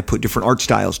 and then I put different art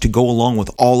styles to go along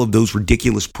with all of those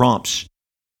ridiculous prompts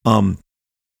that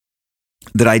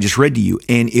I just read to you.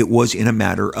 And it was in a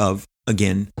matter of,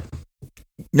 again,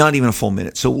 not even a full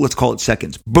minute. So let's call it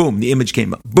seconds. Boom, the image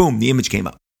came up. Boom, the image came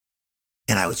up.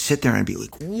 And I would sit there and I'd be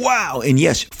like, wow. And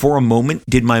yes, for a moment,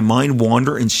 did my mind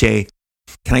wander and say,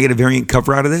 can I get a variant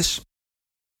cover out of this?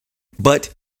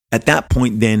 But at that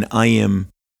point, then I am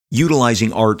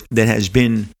utilizing art that has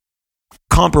been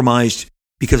compromised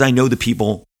because I know the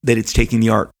people that it's taking the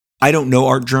art. I don't know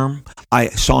Art Germ. I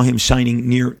saw him signing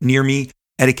near me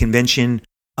at a convention,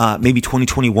 maybe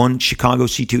 2021, Chicago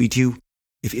C2E2,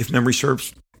 if memory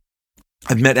serves.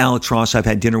 I've met Alex Ross. I've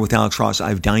had dinner with Alex Ross.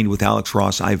 I've dined with Alex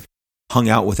Ross. I've hung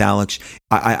out with Alex.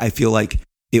 I feel like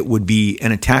it would be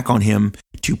an attack on him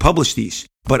to publish these,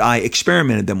 but I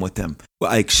experimented them with them.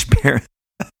 I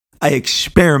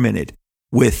experimented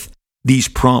with these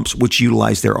prompts which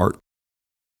utilize their art.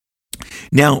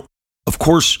 Now, of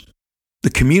course, the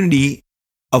community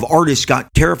of artists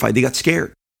got terrified. They got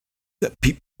scared.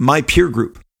 My peer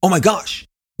group, oh my gosh,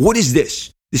 what is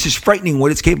this? This is frightening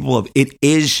what it's capable of. It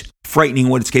is frightening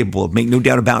what it's capable of. Make no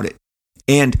doubt about it.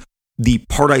 And the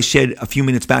part I said a few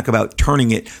minutes back about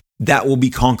turning it, that will be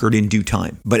conquered in due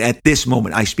time. But at this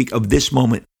moment, I speak of this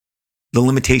moment, the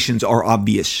limitations are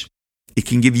obvious. It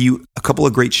can give you a couple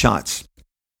of great shots,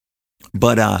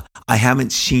 but I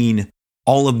haven't seen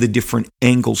all of the different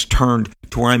angles turned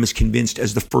to where I'm as convinced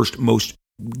as the first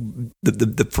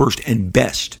and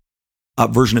best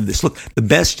version of this. Look, the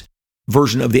best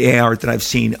version of the AI art that I've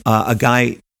seen, a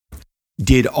guy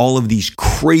did all of these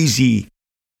crazy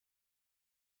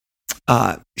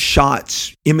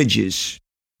shots, images,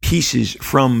 pieces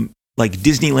from like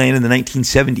Disneyland in the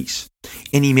 1970s.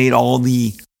 And he made all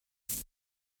the,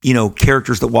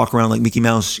 characters that walk around like Mickey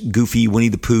Mouse, Goofy, Winnie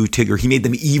the Pooh, Tigger. He made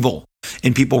them evil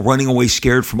and people running away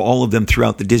scared from all of them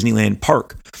throughout the Disneyland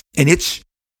park. And it's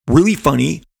really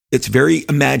funny. It's very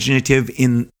imaginative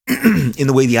in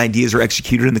the way the ideas are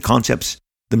executed and the concepts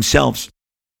themselves.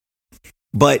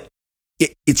 But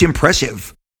it's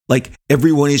impressive. Like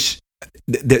everyone is,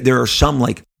 there are some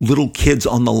like little kids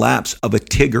on the laps of a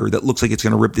Tigger that looks like it's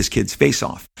going to rip this kid's face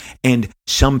off. And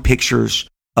some pictures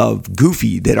of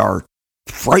Goofy that are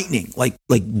frightening, like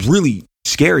really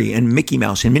scary, and Mickey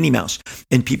Mouse and Minnie Mouse,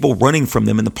 and people running from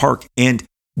them in the park. And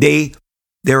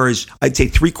there is, I'd say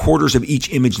 3/4 of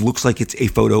each image looks like it's a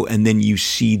photo, and then you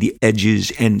see the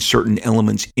edges and certain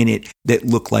elements in it that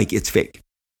look like it's fake.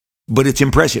 But it's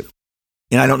impressive.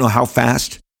 And I don't know how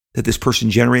fast that this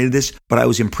person generated this, but I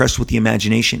was impressed with the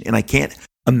imagination. And I can't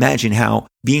imagine how,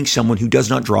 being someone who does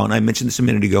not draw, and I mentioned this a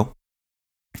minute ago,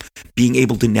 being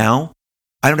able to now,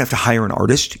 I don't have to hire an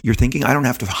artist, you're thinking. I don't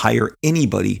have to hire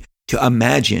anybody to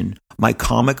imagine my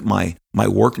comic, my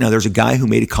work. Now, there's a guy who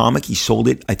made a comic. He sold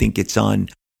it. I think it's on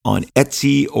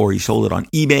Etsy, or he sold it on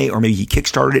eBay, or maybe he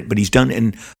kickstarted it, but he's done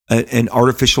an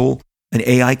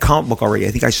AI comic book already.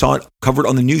 I think I saw it covered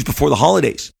on the news before the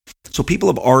holidays. So people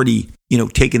have already,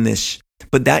 taken this.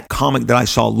 But that comic that I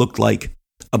saw looked like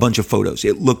a bunch of photos.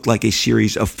 It looked like a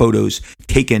series of photos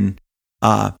taken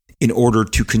in order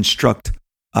to construct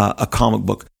a comic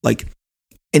book.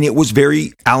 And it was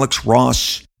very Alex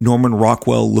Ross, Norman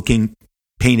Rockwell looking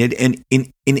painted. And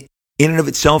in and of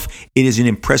itself, it is an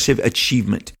impressive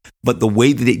achievement. But the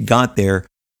way that it got there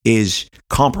is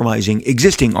compromising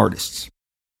existing artists.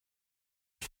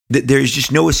 there's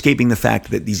just no escaping the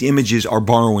fact that these images are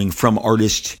borrowing from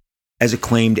artists as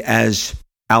acclaimed as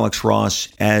Alex Ross,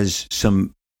 as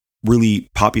some really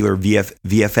popular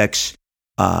VFX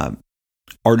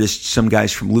artists, some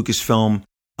guys from Lucasfilm,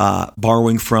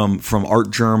 borrowing from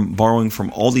ArtGerm, borrowing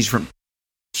from all these different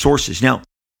sources. Now,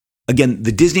 again,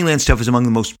 the Disneyland stuff is among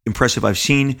the most impressive I've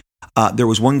seen. There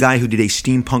was one guy who did a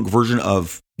steampunk version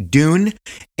of Dune,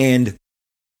 and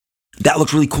that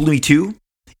looks really cool to me too,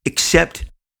 except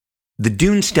the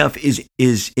Dune stuff is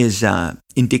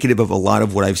indicative of a lot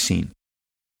of what I've seen.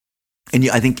 And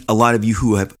I think a lot of you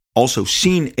who have also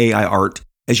seen AI art,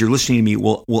 as you're listening to me,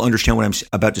 will understand what I'm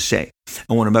about to say.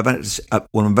 And what I'm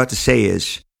about to say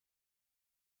is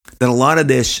that a lot of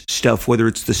this stuff, whether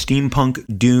it's the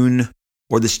steampunk Dune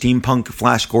or the steampunk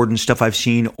Flash Gordon stuff I've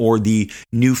seen, or the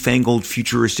newfangled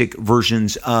futuristic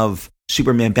versions of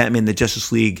Superman, Batman, the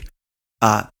Justice League,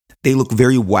 they look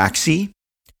very waxy,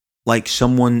 like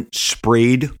someone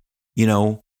sprayed,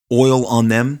 oil on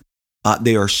them.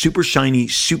 They are super shiny,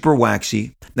 super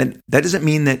waxy. That doesn't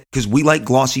mean that, because we like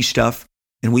glossy stuff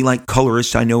and we like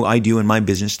colorists. I know I do in my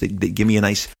business that give me a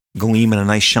nice gleam and a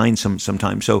nice shine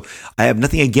sometimes. So I have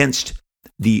nothing against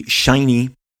the shiny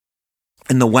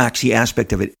and the waxy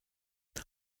aspect of it,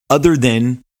 other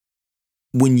than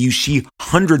when you see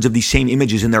hundreds of these same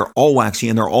images and they're all waxy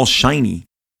and they're all shiny,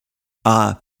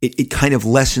 it kind of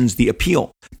lessens the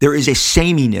appeal. There is a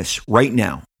sameness right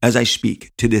now as I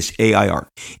speak to this AI art.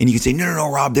 And you can say,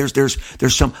 no, Rob,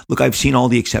 there's some, look, I've seen all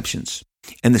the exceptions.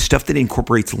 And the stuff that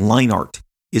incorporates line art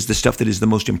is the stuff that is the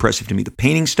most impressive to me. The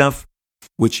painting stuff,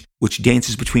 which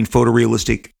dances between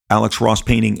photorealistic Alex Ross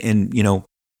painting and,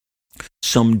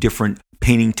 some different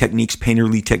painting techniques,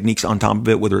 painterly techniques on top of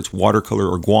it, whether it's watercolor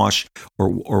or gouache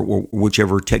or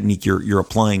whichever technique you're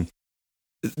applying.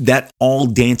 That all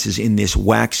dances in this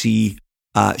waxy,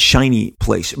 shiny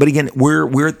place. But again, we're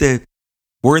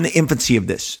in the infancy of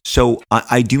this. So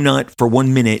I do not for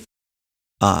 1 minute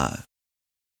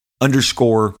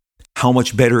underscore how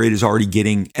much better it is already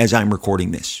getting as I'm recording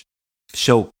this.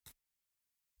 So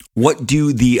what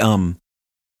do the I'm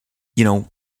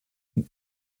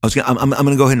going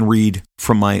to go ahead and read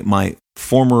from my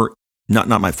former, not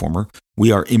my former.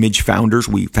 We are Image founders.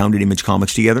 We founded Image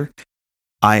Comics together.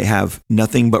 I have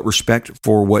nothing but respect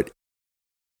for what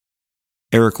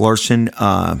Eric Larson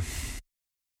has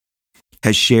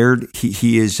shared.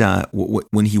 He is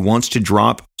when he wants to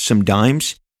drop some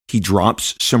dimes, he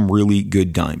drops some really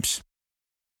good dimes.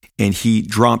 And he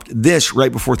dropped this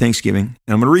right before Thanksgiving,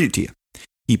 and I'm going to read it to you.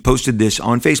 He posted this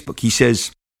on Facebook. He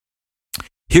says,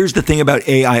 "Here's the thing about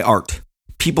AI art.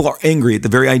 People are angry at the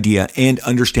very idea, and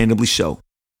understandably so.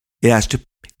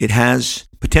 It has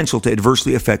potential to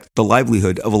adversely affect the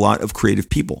livelihood of a lot of creative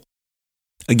people."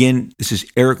 Again, this is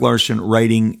Eric Larson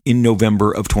writing in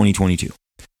November of 2022.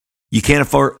 You can't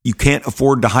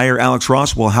afford to hire Alex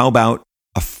Ross? Well, how about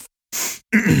a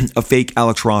fake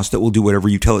Alex Ross that will do whatever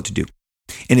you tell it to do?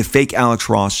 And if fake Alex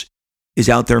Ross is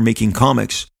out there making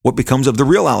comics, what becomes of the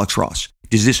real Alex Ross?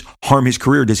 Does this harm his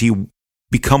career? Does he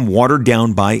become watered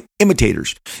down by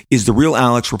imitators? Is the real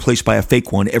Alex replaced by a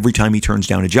fake one every time he turns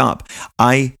down a job?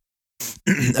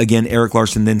 Again, Eric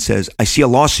Larson then says, "I see a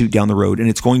lawsuit down the road and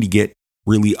it's going to get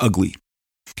really ugly.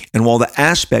 And while the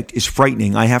aspect is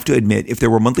frightening, I have to admit, if there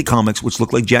were monthly comics which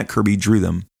look like Jack Kirby drew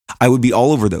them, I would be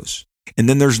all over those. And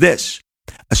then there's this.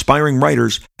 Aspiring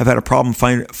writers have had a problem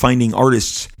finding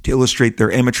artists to illustrate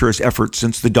their amateurish efforts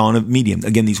since the dawn of medium."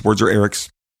 Again, these words are Eric's.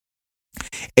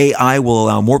 "AI will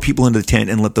allow more people into the tent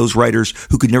and let those writers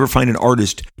who could never find an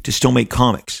artist to still make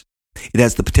comics. It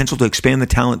has the potential to expand the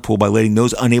talent pool by letting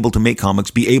those unable to make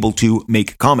comics be able to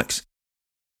make comics.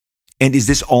 And is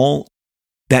this all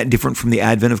that different from the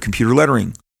advent of computer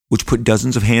lettering, which put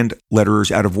dozens of hand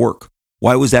letterers out of work?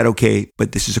 Why was that okay,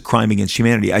 but this is a crime against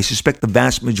humanity? I suspect the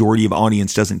vast majority of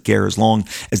audience doesn't care as long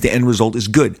as the end result is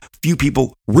good. Few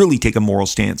people really take a moral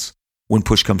stance when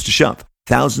push comes to shove.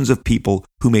 Thousands of people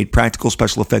who made practical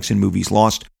special effects in movies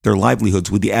lost their livelihoods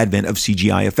with the advent of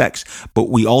CGI effects, but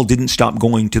we all didn't stop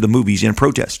going to the movies in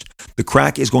protest. The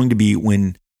crack is going to be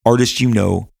when artists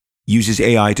uses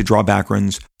AI to draw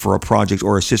backgrounds for a project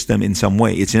or assist them in some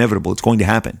way. It's inevitable. It's going to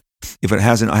happen. If it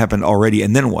hasn't happened already,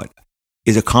 and then what?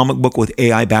 Is a comic book with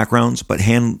AI backgrounds but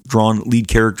hand-drawn lead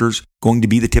characters going to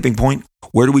be the tipping point?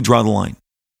 Where do we draw the line?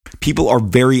 People are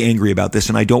very angry about this,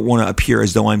 and I don't want to appear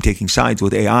as though I'm taking sides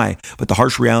with AI, but the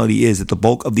harsh reality is that the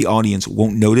bulk of the audience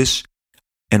won't notice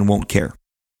and won't care.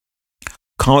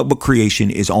 Comic book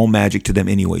creation is all magic to them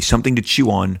anyway, something to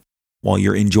chew on while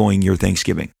you're enjoying your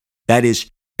Thanksgiving." That is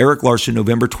Eric Larson,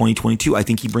 November 2022. I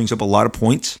think he brings up a lot of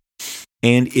points,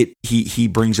 and he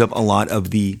brings up a lot of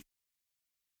the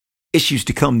issues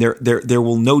to come. There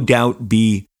will no doubt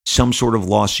be some sort of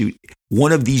lawsuit.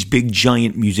 One of these big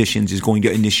giant musicians is going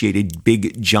to initiate a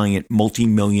big giant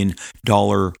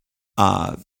multi-million-dollar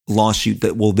lawsuit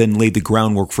that will then lay the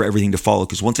groundwork for everything to follow.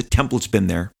 Because once a template's been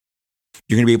there,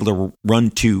 you're going to be able to run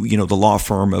to, the law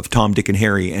firm of Tom, Dick, and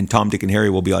Harry, and Tom, Dick, and Harry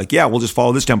will be like, yeah, we'll just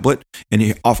follow this template,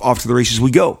 and off to the races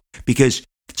we go. Because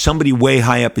somebody way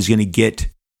high up is going to get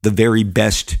the very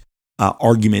best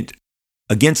argument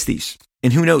against these.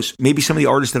 And who knows, maybe some of the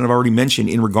artists that I've already mentioned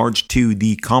in regards to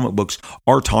the comic books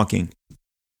are talking.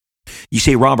 You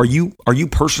say, Rob, are you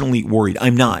personally worried?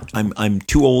 I'm not. I'm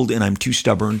too old and I'm too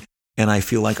stubborn, and I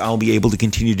feel like I'll be able to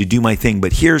continue to do my thing.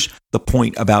 But here's the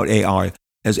point about AI.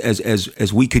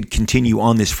 As we could continue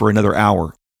on this for another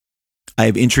hour, I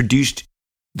have introduced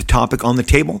the topic on the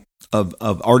table of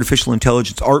artificial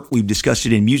intelligence art. We've discussed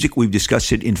it in music. We've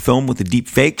discussed it in film with the deep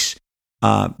fakes.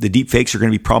 The deep fakes are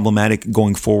going to be problematic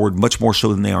going forward, much more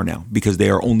so than they are now, because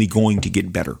they are only going to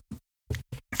get better.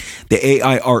 The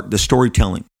AI art, the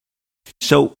storytelling.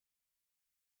 So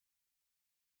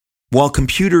while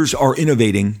computers are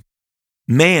innovating,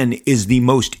 man is the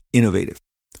most innovative.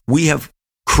 We have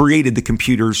created the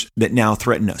computers that now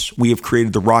threaten us. We have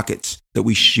created the rockets that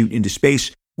we shoot into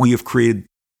space. We have created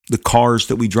the cars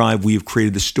that we drive. We have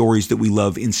created the stories that we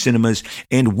love in cinemas.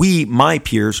 And we, my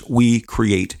peers, we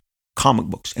create comic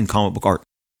books and comic book art.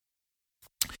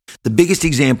 The biggest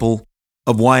example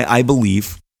of why I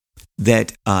believe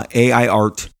that AI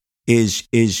art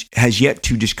has yet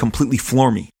to just completely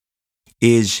floor me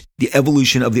is the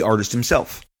evolution of the artist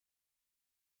himself.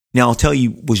 Now, I'll tell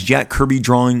you, was Jack Kirby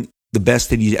drawing the best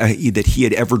that he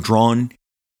had ever drawn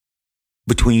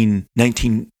between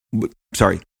age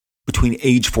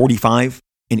 45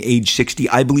 and age 60?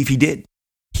 I believe he did.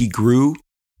 He grew.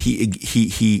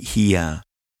 He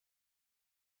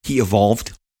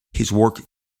evolved. His work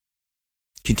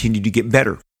continued to get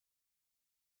better.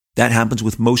 That happens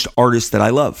with most artists that I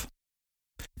love.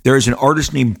 There is an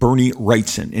artist named Bernie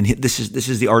Wrightson, and this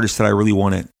is the artist that I really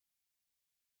want to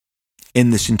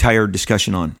end this entire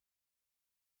discussion on.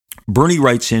 Bernie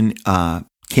Wrightson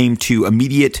came to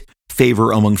immediate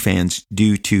favor among fans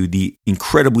due to the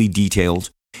incredibly detailed,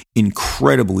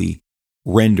 incredibly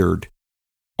rendered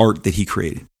art that he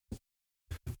created.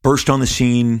 Burst on the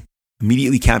scene,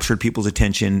 immediately captured people's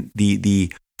attention.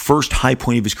 The first high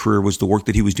point of his career was the work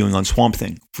that he was doing on Swamp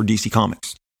Thing for DC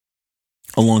Comics,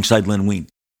 alongside Len Wein.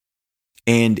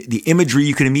 And the imagery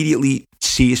you could immediately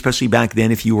see, especially back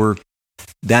then, if you were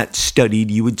that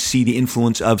studied, you would see the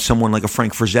influence of someone like a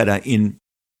Frank Frazetta in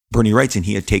Bernie Wrightson.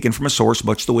 He had taken from a source,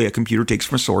 much the way a computer takes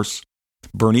from a source.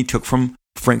 Bernie took from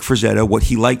Frank Frazetta what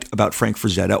he liked about Frank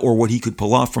Frazetta, or what he could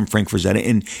pull off from Frank Frazetta,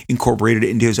 and incorporated it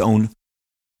into his own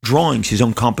drawings, his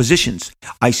own compositions.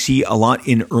 I see a lot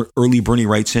in early Bernie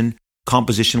Wrightson,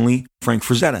 compositionally, Frank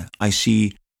Frazetta. I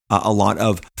see a lot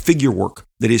of figure work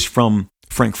that is from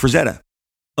Frank Frazetta,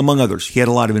 among others. He had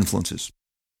a lot of influences.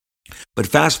 But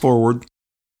fast forward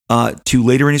to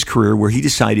later in his career, where he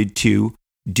decided to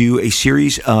do a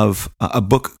series of a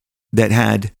book that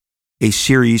had a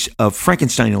series of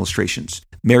Frankenstein illustrations.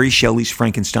 Mary Shelley's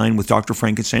Frankenstein with Dr.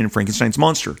 Frankenstein and Frankenstein's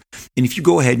monster. And if you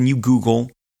go ahead and you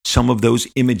Google some of those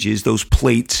images, those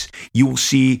plates, you will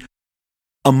see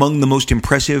among the most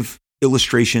impressive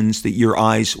illustrations that your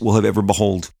eyes will have ever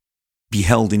beheld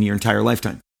in your entire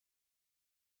lifetime.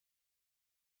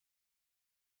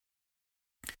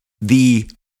 The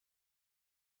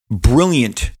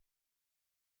brilliant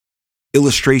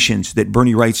illustrations that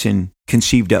Bernie Wrightson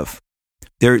conceived of.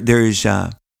 There's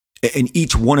in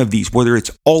each one of these, whether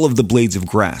it's all of the blades of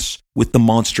grass with the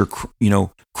monster,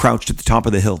 crouched at the top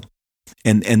of the hill,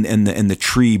 and the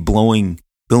tree blowing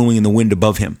in the wind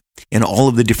above him, and all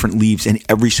of the different leaves and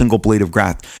every single blade of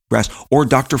grass, or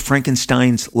Dr.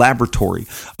 Frankenstein's laboratory,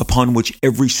 upon which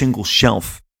every single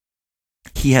shelf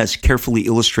he has carefully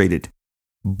illustrated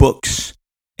books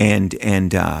and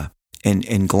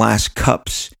glass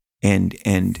cups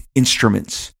and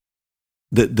instruments.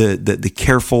 The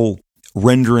careful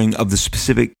rendering of the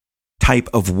specific type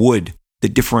of wood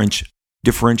that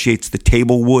differentiates the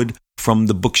table wood from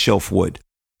the bookshelf wood,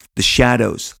 the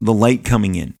shadows, the light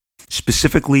coming in.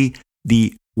 Specifically,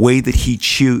 the way that he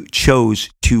chose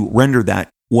to render that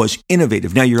was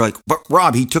innovative. Now you're like, but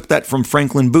Rob, he took that from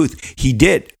Franklin Booth. He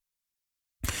did.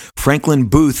 Franklin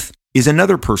Booth is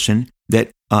another person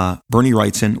that Bernie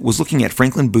Wrightson was looking at.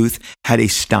 Franklin Booth had a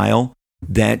style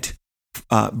that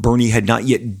Bernie had not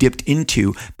yet dipped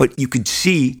into, but you could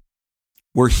see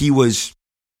where he was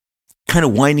kind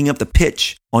of winding up the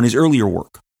pitch on his earlier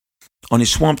work, on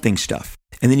his Swamp Thing stuff.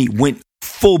 And then he went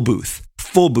full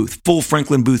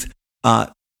Franklin Booth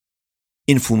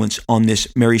influence on this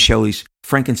Mary Shelley's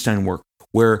Frankenstein work,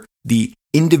 where the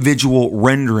individual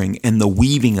rendering and the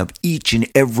weaving of each and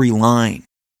every line.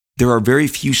 There are very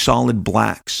few solid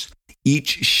blacks.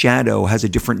 Each shadow has a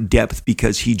different depth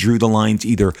because he drew the lines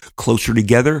either closer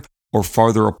together or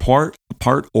farther apart,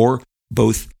 or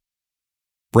both.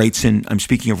 Wrightson, I'm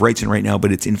speaking of Wrightson right now,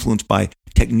 but it's influenced by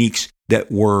techniques that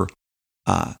were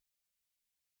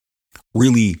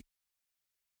really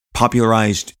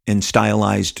popularized and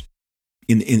stylized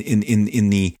in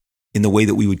the way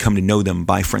that we would come to know them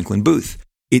by Franklin Booth.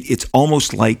 It's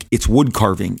almost like it's wood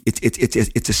carving.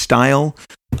 It's a style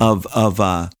of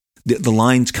the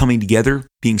lines coming together,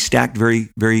 being stacked very,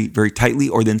 very, very tightly,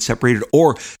 or then separated,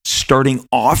 or starting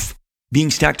off being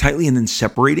stacked tightly and then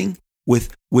separating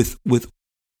with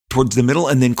towards the middle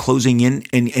and then closing in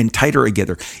and tighter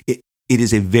together. It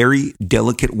is a very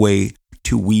delicate way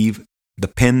to weave the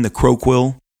pen, the crow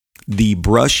quill, the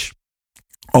brush,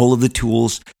 all of the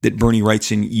tools that Bernie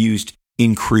Wrightson used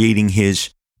in creating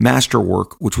his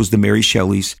masterwork, which was the Mary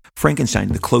Shelley's Frankenstein.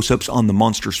 The close-ups on the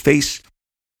monster's face,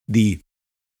 the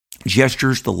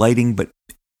gestures, the lighting, but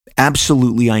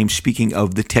absolutely I am speaking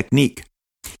of the technique.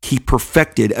 He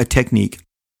perfected a technique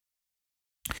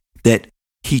that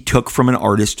he took from an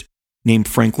artist named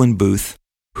Franklin Booth,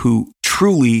 who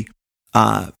truly,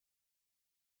 redefined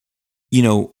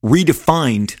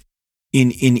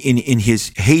in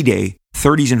his heyday,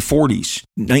 30s and 40s,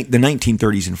 the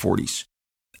 1930s and 40s,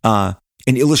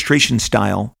 an illustration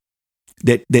style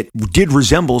that did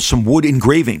resemble some wood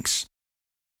engravings,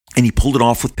 and he pulled it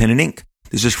off with pen and ink.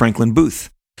 This is Franklin Booth.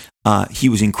 He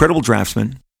was an incredible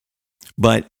draftsman,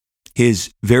 but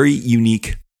his very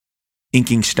unique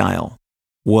inking style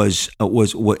was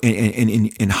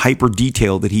in hyper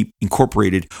detail that he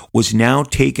incorporated was now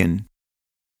taken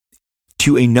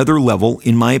to another level,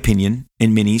 in my opinion,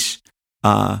 and Minnie's,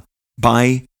 by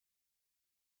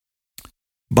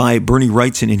Bernie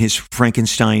Wrightson in his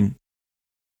Frankenstein,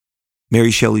 Mary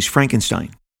Shelley's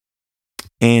Frankenstein.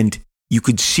 And you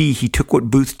could see he took what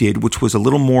Booth did, which was a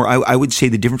little more, I would say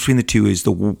the difference between the two is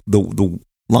the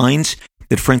lines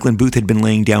that Franklin Booth had been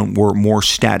laying down were more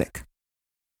static.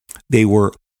 They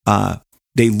looked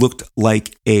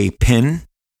like a pen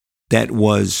that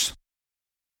was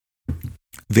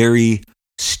very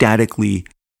statically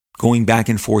going back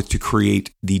and forth to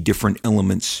create the different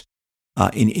elements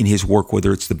in his work,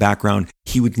 whether it's the background.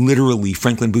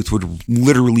 Franklin Booth would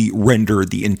literally render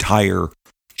the entire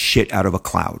shit out of a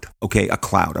cloud. Okay, a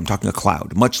cloud. I'm talking a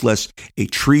cloud, much less a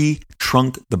tree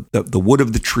trunk, the wood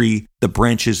of the tree, the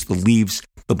branches, the leaves,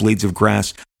 the blades of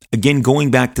grass. Again,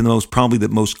 going back to probably the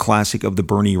most classic of the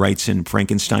Bernie Wrightson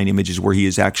Frankenstein images, where he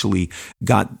has actually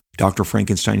got Dr.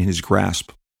 Frankenstein in his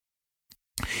grasp.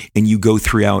 And you go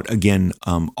throughout, again,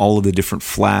 all of the different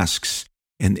flasks,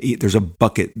 and there's a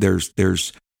bucket, there's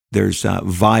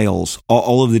vials,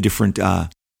 all of the different,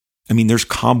 there's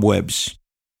cobwebs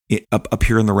up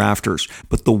here in the rafters.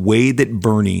 But the way that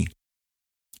Bernie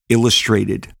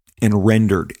illustrated and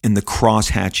rendered, and the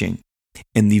cross-hatching,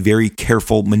 and the very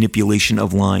careful manipulation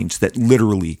of lines that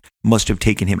literally must have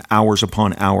taken him hours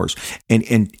upon hours,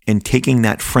 and taking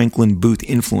that Franklin Booth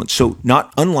influence. So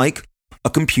not unlike a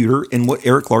computer, and what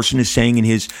Eric Larson is saying in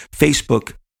his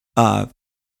Facebook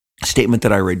statement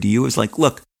that I read to you is like,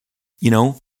 look,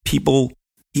 people,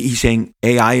 he's saying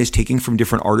AI is taking from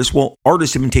different artists. Well,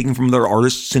 artists have been taking from their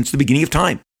artists since the beginning of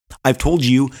time. I've told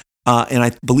you, and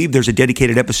I believe there's a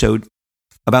dedicated episode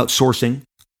about sourcing,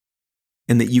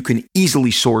 and that you can easily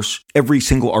source every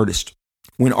single artist.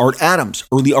 When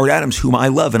early Art Adams, whom I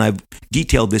love, and I've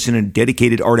detailed this in a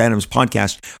dedicated Art Adams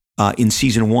podcast in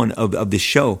season 1 of this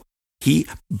show, he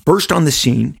burst on the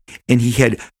scene and he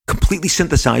had completely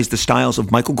synthesized the styles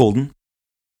of Michael Golden,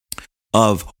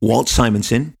 of Walt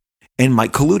Simonson, and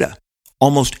Mike Kaluta.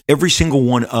 Almost every single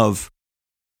one of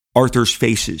Arthur's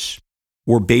faces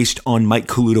were based on Mike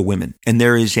Kaluta women. And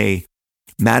there is a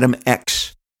Madam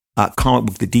X comic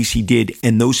book that DC did,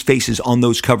 and those faces on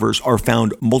those covers are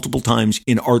found multiple times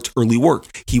in Art's early work.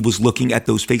 He was looking at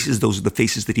those faces. Those are the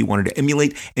faces that he wanted to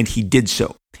emulate, and he did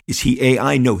so. Is he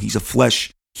AI? No, he's a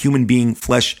human being.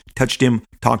 Flesh touched him,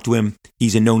 talked to him.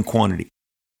 He's a known quantity.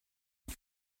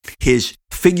 His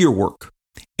figure work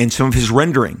and some of his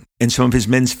rendering and some of his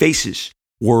men's faces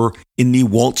were in the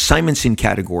Walt Simonson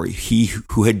category. He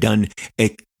who had done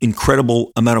an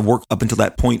incredible amount of work up until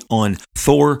that point on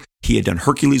Thor. He had done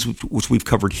Hercules, which we've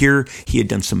covered here. He had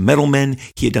done some Metal Men.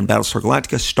 He had done Battlestar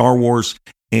Galactica, Star Wars,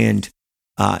 and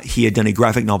he had done a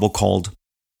graphic novel called,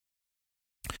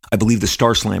 I believe, The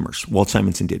Star Slammers. Walt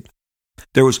Simonson did.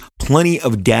 There was plenty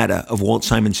of data of Walt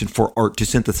Simonson for Art to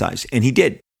synthesize, and he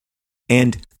did.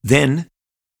 And then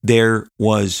there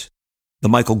was the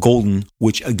Michael Golden,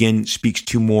 which again speaks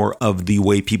to more of the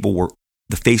way people were,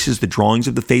 the faces, the drawings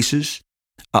of the faces,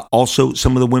 also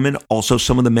some of the women, also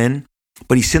some of the men,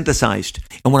 but he synthesized.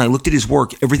 And when I looked at his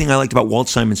work, everything I liked about Walt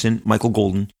Simonson, Michael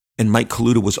Golden, and Mike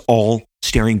Kaluta was all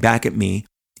staring back at me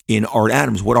in Art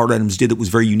Adams. What Art Adams did that was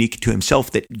very unique to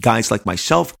himself that guys like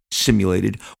myself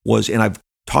simulated was, and I've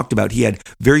talked about, he had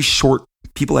very short,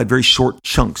 people had very short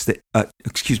chunks that,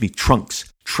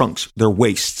 trunks, their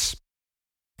waists,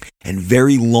 and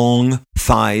very long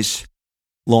thighs,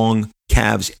 long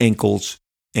calves, ankles,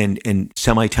 and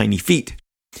semi-tiny feet.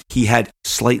 He had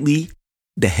slightly,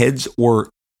 the heads were,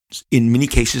 in many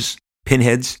cases,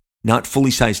 pinheads, not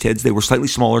fully sized heads. They were slightly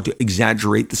smaller to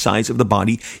exaggerate the size of the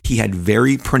body. He had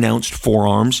very pronounced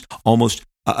forearms, almost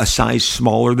a size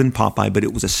smaller than Popeye, but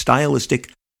it was a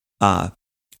stylistic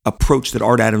approach that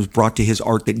Art Adams brought to his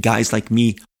art that guys like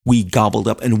me, we gobbled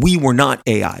up. And we were not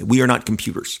AI. We are not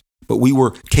computers, but we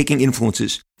were taking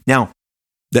influences. Now,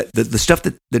 the stuff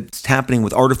that's happening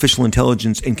with artificial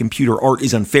intelligence and computer art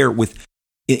is unfair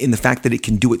in the fact that it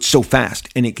can do it so fast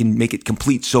and it can make it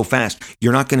complete so fast.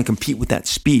 You're not going to compete with that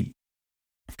speed.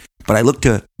 But I look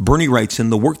to Bernie Wrightson,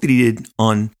 the work that he did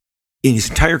in his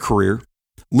entire career,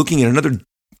 looking at another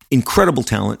incredible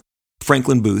talent,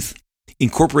 Franklin Booth,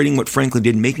 incorporating what Franklin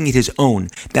did, making it his own.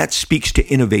 That speaks to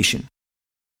innovation.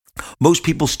 Most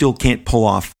people still can't pull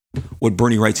off what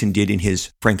Bernie Wrightson did in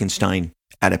his Frankenstein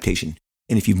adaptation.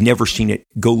 And if you've never seen it,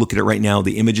 go look at it right now.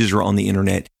 The images are on the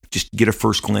internet. Just get a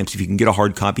first glance. If you can get a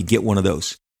hard copy, get one of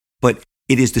those. But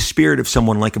it is the spirit of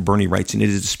someone like a Bernie Wrightson. It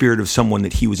is the spirit of someone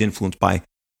that he was influenced by,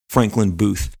 Franklin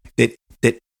Booth, that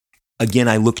again,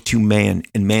 I look to man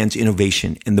and man's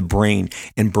innovation and the brain.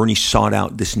 And Bernie sought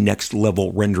out this next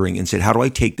level rendering and said, how do I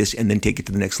take this and then take it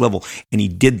to the next level? And he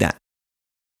did that.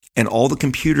 And all the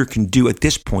computer can do at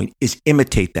this point is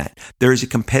imitate that. There is a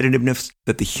competitiveness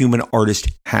that the human artist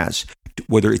has,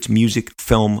 whether it's music,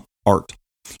 film, art.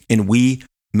 And we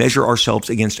measure ourselves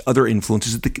against other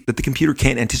influences that the computer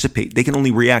can't anticipate. They can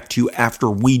only react to after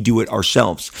we do it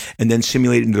ourselves and then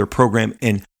simulate it into their program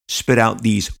and spit out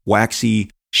these waxy,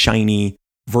 shiny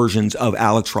versions of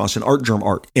Alex Ross and Art Germ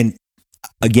art. And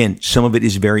again, some of it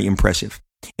is very impressive.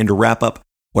 And to wrap up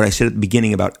what I said at the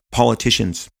beginning about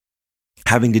politicians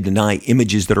having to deny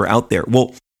images that are out there.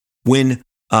 Well, when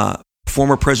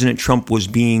former President Trump was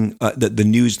being, the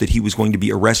news that he was going to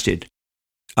be arrested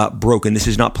broke, and this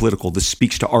is not political, this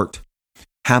speaks to art,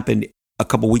 happened a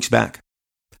couple weeks back.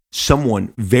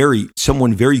 Someone very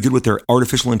good with their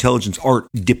artificial intelligence art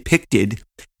depicted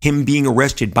him being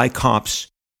arrested by cops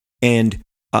and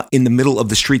in the middle of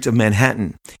the streets of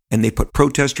Manhattan. And they put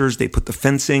protesters, they put the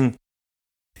fencing.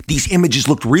 These images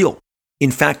looked real. In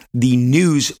fact, the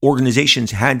news organizations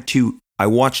had to, I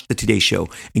watched the Today Show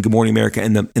and Good Morning America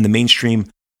and the mainstream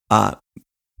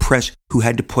press who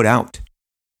had to put out,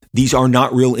 these are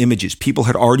not real images. People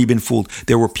had already been fooled.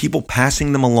 There were people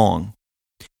passing them along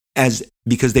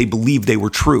because they believed they were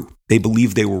true. They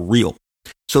believed they were real.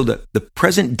 So the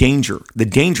present danger,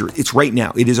 it's right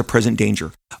now. It is a present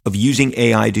danger of using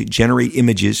AI to generate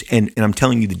images. And I'm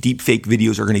telling you, the deep fake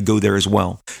videos are going to go there as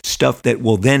well. Stuff that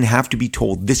will then have to be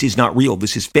told, this is not real.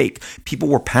 This is fake. People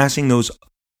were passing those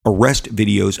arrest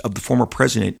videos of the former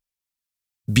president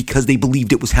because they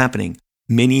believed it was happening.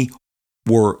 Many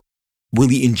were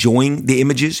really enjoying the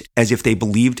images as if they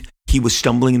believed he was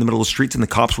stumbling in the middle of the streets and the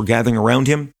cops were gathering around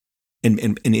him.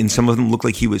 And some of them looked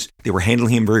like they were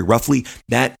handling him very roughly.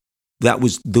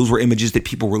 Those were images that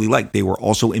people really liked. They were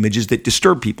also images that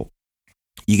disturbed people.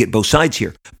 You get both sides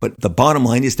here. But the bottom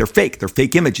line is they're fake. They're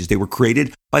fake images. They were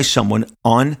created by someone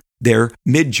on their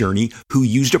Midjourney who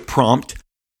used that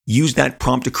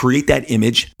prompt to create that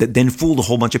image that then fooled a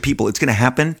whole bunch of people. It's going to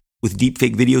happen with deep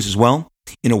fake videos as well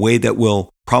in a way that will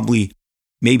probably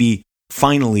maybe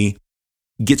finally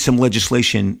get some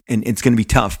legislation, and it's going to be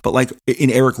tough. But like in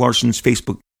Eric Larson's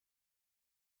Facebook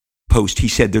post, he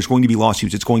said there's going to be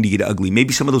lawsuits. It's going to get ugly.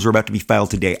 Maybe some of those are about to be filed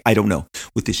today. I don't know.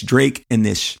 With this Drake and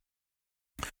this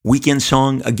Weekend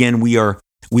song, again, we are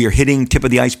hitting tip of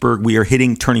the iceberg. We are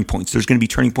hitting turning points. There's going to be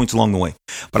turning points along the way.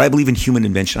 But I believe in human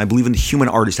invention. I believe in the human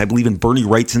artist. I believe in Bernie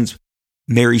Wrightson's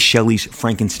Mary Shelley's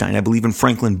Frankenstein. I believe in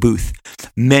Franklin Booth.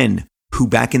 Men who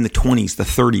back in the 20s, the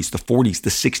 30s, the 40s,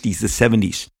 the 60s, the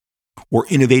 70s were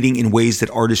innovating in ways that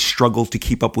artists struggle to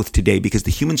keep up with today because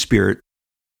the human spirit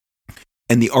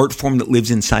and the art form that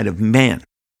lives inside of man,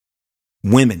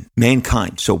 women,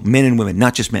 mankind, so men and women,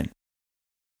 not just men,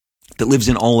 that lives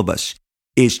in all of us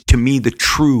is to me the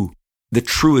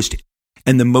truest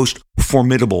and the most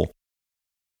formidable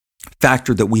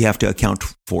factor that we have to account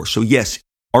for. So yes,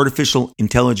 artificial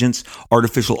intelligence,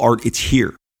 artificial art, it's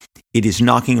here. It is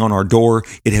knocking on our door.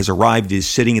 It has arrived. It is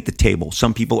sitting at the table.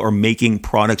 Some people are making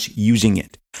products using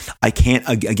it. I can't,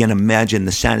 again, imagine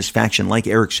the satisfaction, like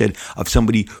Eric said, of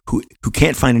somebody who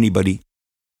can't find anybody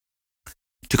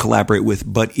to collaborate with,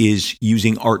 but is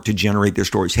using art to generate their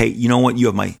stories. Hey, you know what? You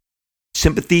have my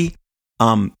sympathy,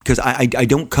 because I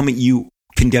don't come at you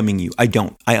condemning you. I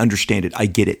don't. I understand it. I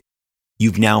get it.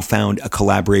 You've now found a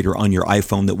collaborator on your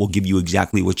iPhone that will give you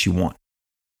exactly what you want.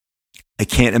 I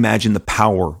can't imagine the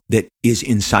power that is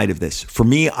inside of this. For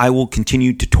me, I will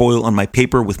continue to toil on my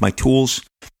paper with my tools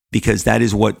because that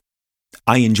is what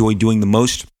I enjoy doing the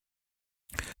most.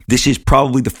 This is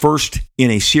probably the first in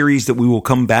a series that we will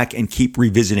come back and keep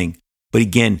revisiting. But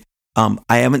again,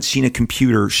 I haven't seen a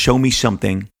computer show me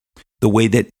something the way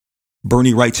that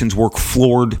Bernie Wrightson's work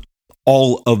floored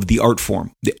all of the art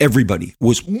form. Everybody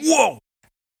was, whoa,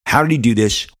 how did he do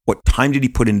this? What time did he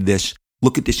put into this?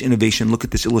 Look at this innovation. Look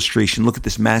at this illustration. Look at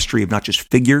this mastery of not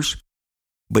just figures,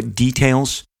 but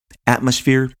details,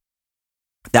 atmosphere.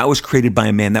 That was created by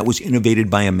a man. That was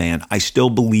innovated by a man. I still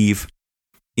believe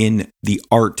in the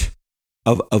art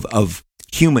of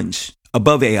humans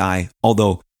above AI,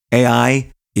 although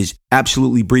AI is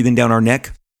absolutely breathing down our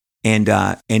neck and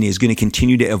is going to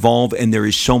continue to evolve. And there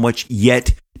is so much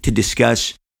yet to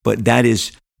discuss, but that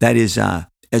is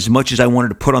as much as I wanted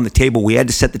to put on the table. We had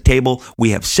to set the table.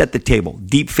 We have set the table.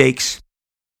 Deep fakes,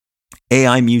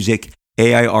 AI music,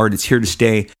 AI art. It's here to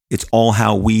stay. It's all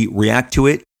how we react to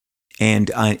it,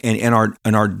 and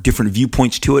our different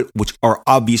viewpoints to it, which are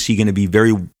obviously going to be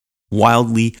very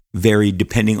wildly varied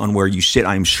depending on where you sit.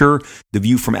 I'm sure the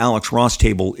view from Alex Ross'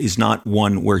 table is not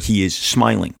one where he is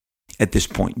smiling at this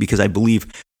point, because I believe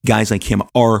guys like him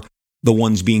are the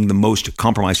ones being the most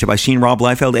compromised. Have I seen Rob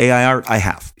Liefeld AI art? I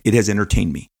have. It has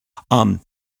entertained me.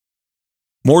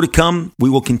 More to come. We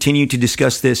will continue to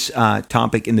discuss this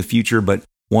topic in the future, but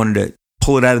wanted to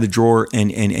pull it out of the drawer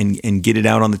and get it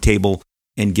out on the table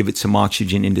and give it some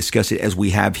oxygen and discuss it as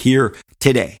we have here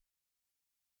today.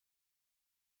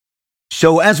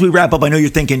 So as we wrap up, I know you're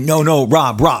thinking, no,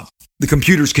 Rob, the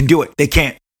computers can do it. They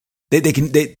can't. They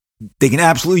can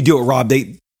absolutely do it, Rob.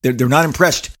 They're not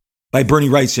impressed by Bernie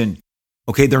Wrightson.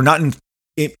 Okay, they're not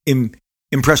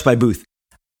impressed by Booth.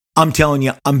 I'm telling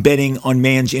you, I'm betting on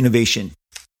man's innovation.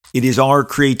 It is our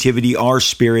creativity, our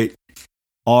spirit,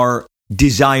 our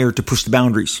desire to push the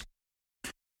boundaries.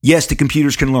 Yes, the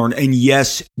computers can learn, and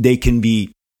yes, they can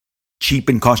be cheap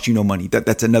and cost you no money.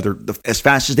 That's another. As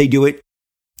fast as they do it,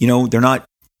 they're not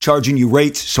charging you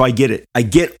rates, so I get it. I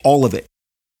get all of it.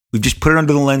 We've just put it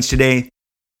under the lens today.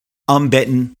 I'm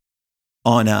betting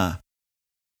on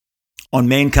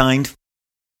mankind,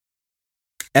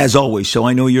 as always. So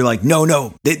I know you're like,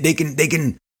 no, they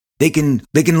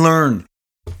can learn.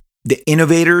 The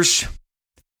innovators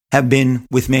have been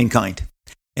with mankind,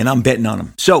 and I'm betting on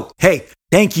them. So, hey,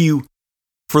 thank you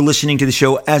for listening to the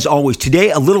show. As always, today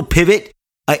a little pivot.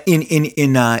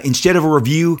 Instead of a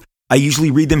review, I usually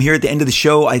read them here at the end of the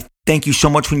show. I thank you so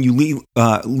much when you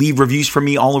leave reviews for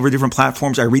me all over different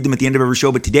platforms. I read them at the end of every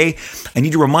show. But today, I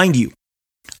need to remind you,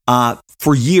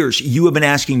 for years, you have been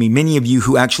asking me, many of you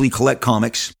who actually collect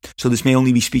comics, so this may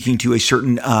only be speaking to a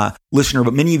certain listener,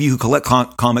 but many of you who collect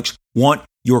comics want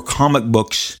your comic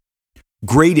books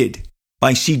graded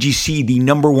by CGC, the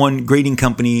number one grading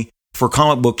company for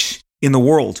comic books in the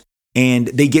world. And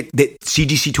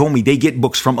CGC told me they get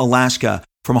books from Alaska,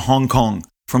 from Hong Kong,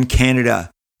 from Canada,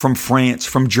 from France,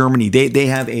 from Germany. They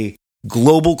have a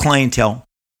global clientele.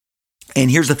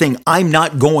 And here's the thing, I'm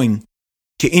not going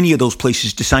to any of those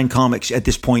places to sign comics at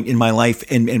this point in my life,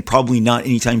 and probably not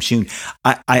anytime soon.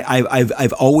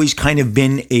 I've always kind of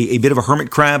been a bit of a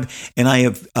hermit crab, and I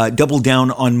have doubled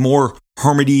down on more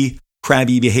hermity,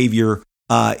 crabby behavior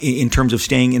in terms of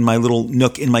staying in my little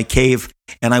nook in my cave,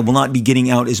 and I will not be getting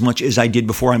out as much as I did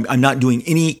before. I'm not doing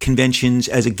any conventions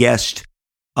as a guest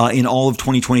in all of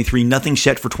 2023, nothing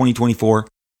set for 2024.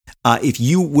 If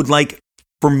you would like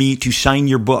for me to sign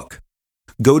your book,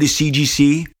 go to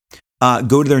CGC,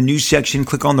 go to their news section,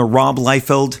 click on the Rob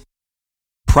Liefeld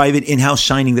private in-house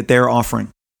signing that they're offering.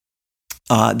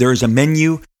 There is a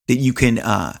menu that you can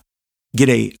get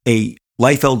a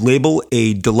Liefeld label,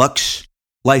 a deluxe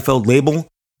Liefeld label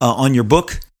on your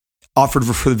book, offered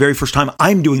for the very first time.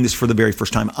 I'm doing this for the very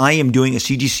first time. I am doing a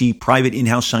CGC private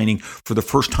in-house signing for the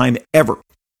first time ever.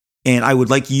 And I would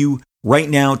like you right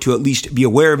now to at least be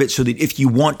aware of it, so that if you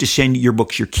want to send your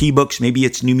books, your key books, maybe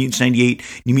it's New Mutants 98,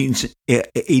 New Mutants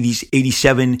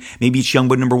 87, maybe it's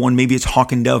Youngblood #1, maybe it's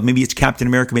Hawk and Dove, maybe it's Captain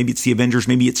America, maybe it's the Avengers,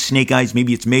 maybe it's Snake Eyes,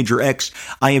 maybe it's Major X.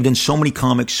 I have done so many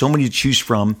comics, so many to choose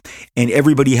from, and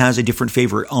everybody has a different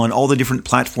favorite. On all the different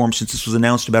platforms since this was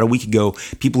announced about a week ago,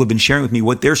 people have been sharing with me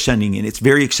what they're sending, and it's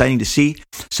very exciting to see.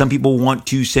 Some people want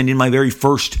to send in my very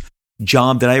first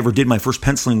job that I ever did, my first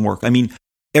penciling work. I mean,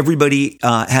 everybody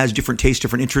has different tastes,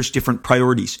 different interests, different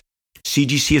priorities.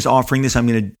 CGC is offering this. I'm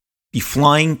going to be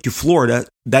flying to Florida.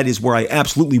 That is where I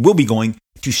absolutely will be going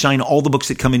to sign all the books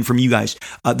that come in from you guys.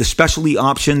 The specialty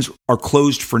options are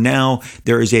closed for now.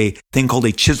 There is a thing called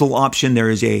a chisel option.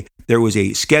 There was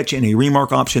a sketch and a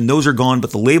remark option. Those are gone,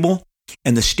 but the label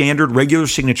and the standard regular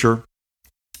signature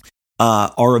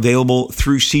are available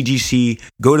through CGC.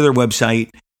 Go to their website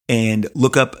and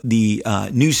look up the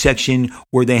news section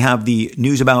where they have the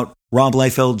news about Rob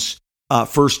Liefeld's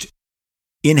first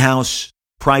in-house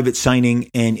private signing,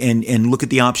 and look at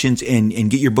the options and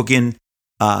get your book in,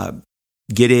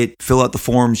 get it, fill out the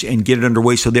forms, and get it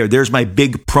underway. So there's my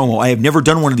big promo. I have never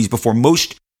done one of these before.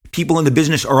 Most people in the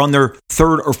business are on their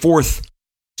third or fourth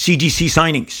CGC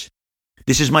signings.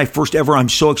 This is my first ever. I'm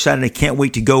so excited. I can't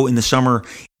wait to go in the summer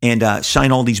and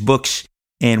sign all these books.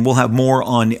 And we'll have more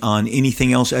on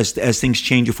anything else as things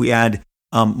change if we add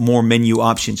more menu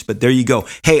options. But there you go.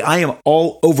 Hey, I am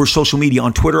all over social media.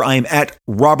 On Twitter, I am at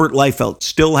Robert Liefeld.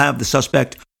 Still have the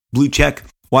suspect blue check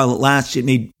while it lasts. It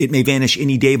may vanish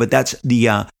any day, but that's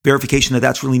the verification that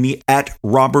that's really me, at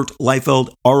Robert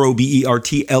Liefeld,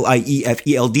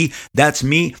 RobertLiefeld. That's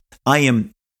me. I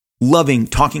am loving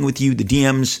talking with you, the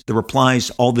DMs, the replies,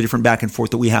 all the different back and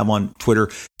forth that we have on Twitter.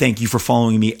 Thank you for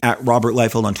following me at Robert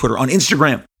Liefeld on Twitter. On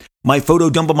Instagram, my photo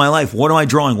dump of my life. What am I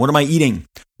drawing? What am I eating?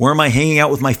 Where am I hanging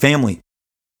out with my family?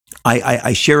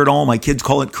 I share it all. My kids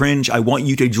call it cringe. I want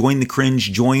you to join the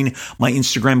cringe. Join my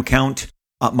Instagram account.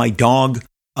 My dog,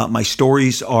 my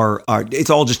stories are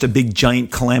it's all just a big,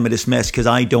 giant, calamitous mess because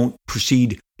I don't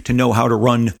proceed to know how to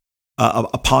run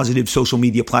a positive social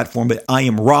media platform, but I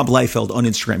am Rob Liefeld on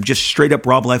Instagram. Just straight up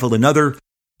Rob Liefeld. Another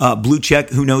blue check.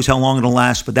 Who knows how long it'll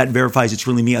last, but that verifies it's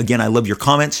really me. Again, I love your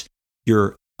comments,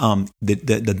 your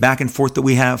the back and forth that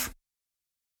we have,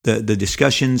 the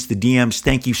discussions, the DMs.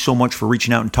 Thank you so much for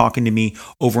reaching out and talking to me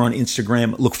over on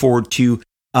Instagram. Look forward to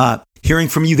hearing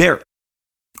from you there.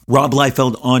 Rob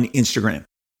Liefeld on Instagram.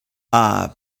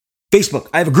 Facebook,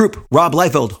 I have a group, Rob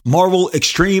Liefeld, Marvel,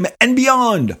 Extreme, and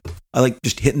Beyond. I like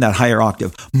just hitting that higher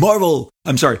octave. Rob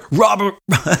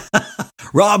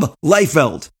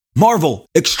Liefeld, Marvel,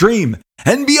 Extreme,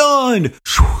 and Beyond.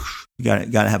 You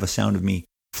gotta have a sound of me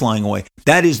flying away.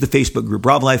 That is the Facebook group,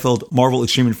 Rob Liefeld, Marvel,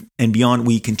 Extreme, and Beyond.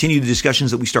 We continue the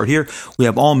discussions that we start here. We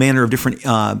have all manner of different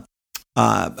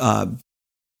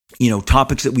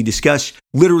topics that we discuss.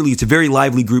 Literally, it's a very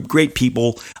lively group, great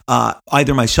people.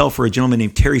 Either myself or a gentleman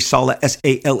named Terry Sala,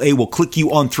 Sala, will click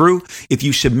you on through if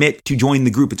you submit to join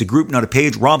the group. It's a group, not a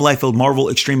page. Rob Liefeld, Marvel,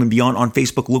 Extreme, and Beyond on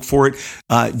Facebook. Look for it.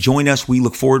 Join us. We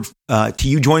look forward to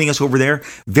you joining us over there.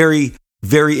 Very,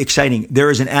 very exciting. There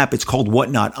is an app. It's called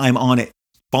Whatnot. I'm on it.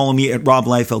 Follow me at Rob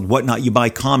Liefeld. Whatnot. You buy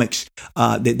comics.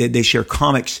 They share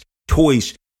comics,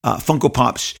 toys, Funko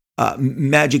Pops,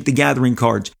 Magic the Gathering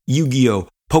cards, Yu-Gi-Oh!,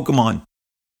 Pokemon,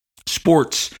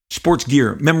 sports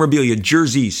gear, memorabilia,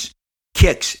 jerseys,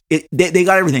 kicks. They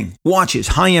got everything. Watches,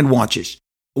 high-end watches.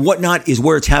 Whatnot is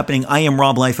where it's happening. I am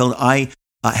Rob Liefeld. I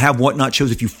have Whatnot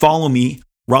shows. If you follow me,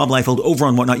 Rob Liefeld, over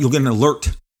on Whatnot, you'll get an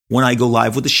alert when I go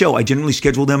live with the show. I generally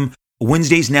schedule them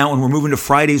Wednesdays now, and we're moving to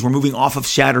Fridays. We're moving off of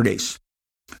Saturdays.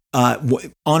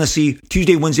 Honestly,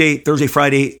 Tuesday, Wednesday, Thursday,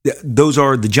 Friday, those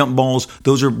are the jump balls.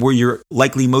 Those are where you're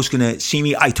likely most going to see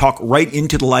me. I talk right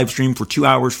into the live stream for 2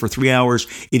 hours, for 3 hours.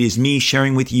 It is me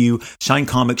sharing with you signed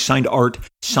comics, signed art,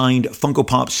 signed Funko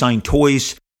Pops, signed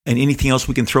toys, and anything else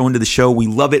we can throw into the show. We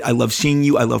love it. I love seeing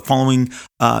you. I love following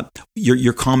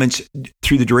your comments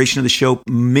through the duration of the show.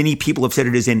 Many people have said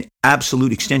it is an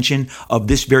absolute extension of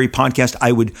this very podcast.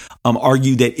 I would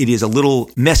argue that it is a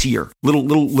little messier,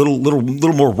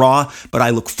 little more raw, but I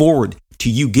look forward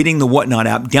to you getting the Whatnot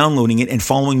app, downloading it, and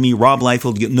following me, Rob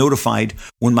Liefeld, to get notified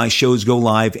when my shows go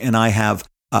live, and I have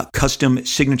custom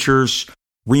signatures,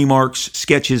 remarks,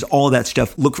 sketches, all of that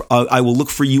stuff. I will look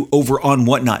for you over on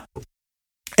Whatnot.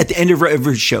 At the end of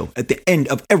every show, at the end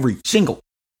of every single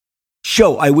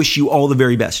show, I wish you all the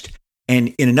very best.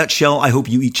 And in a nutshell, I hope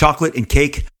you eat chocolate and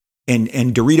cake and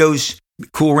Doritos,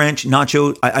 Cool Ranch,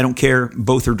 nacho. I don't care.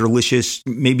 Both are delicious.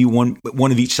 Maybe one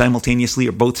of each simultaneously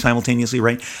or both simultaneously,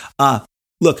 right?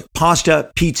 Look, pasta,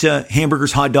 pizza,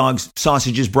 hamburgers, hot dogs,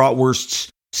 sausages, bratwursts,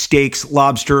 steaks,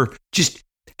 lobster. Just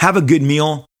have a good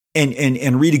meal.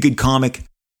 and read a good comic,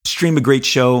 stream a great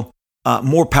show.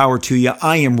 More power to you.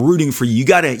 I am rooting for you. You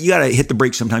gotta hit the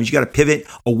brakes sometimes. You gotta pivot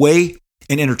away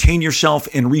and entertain yourself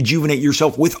and rejuvenate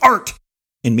yourself with art.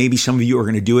 And maybe some of you are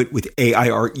going to do it with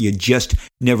AI art. You just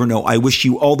never know. I wish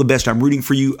you all the best. I'm rooting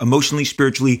for you emotionally,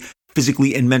 spiritually,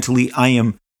 physically, and mentally. I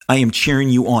am cheering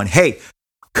you on. Hey,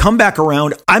 come back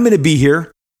around. I'm going to be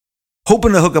here,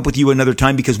 hoping to hook up with you another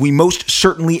time because we most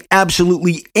certainly,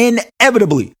 absolutely,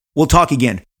 inevitably will talk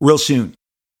again real soon.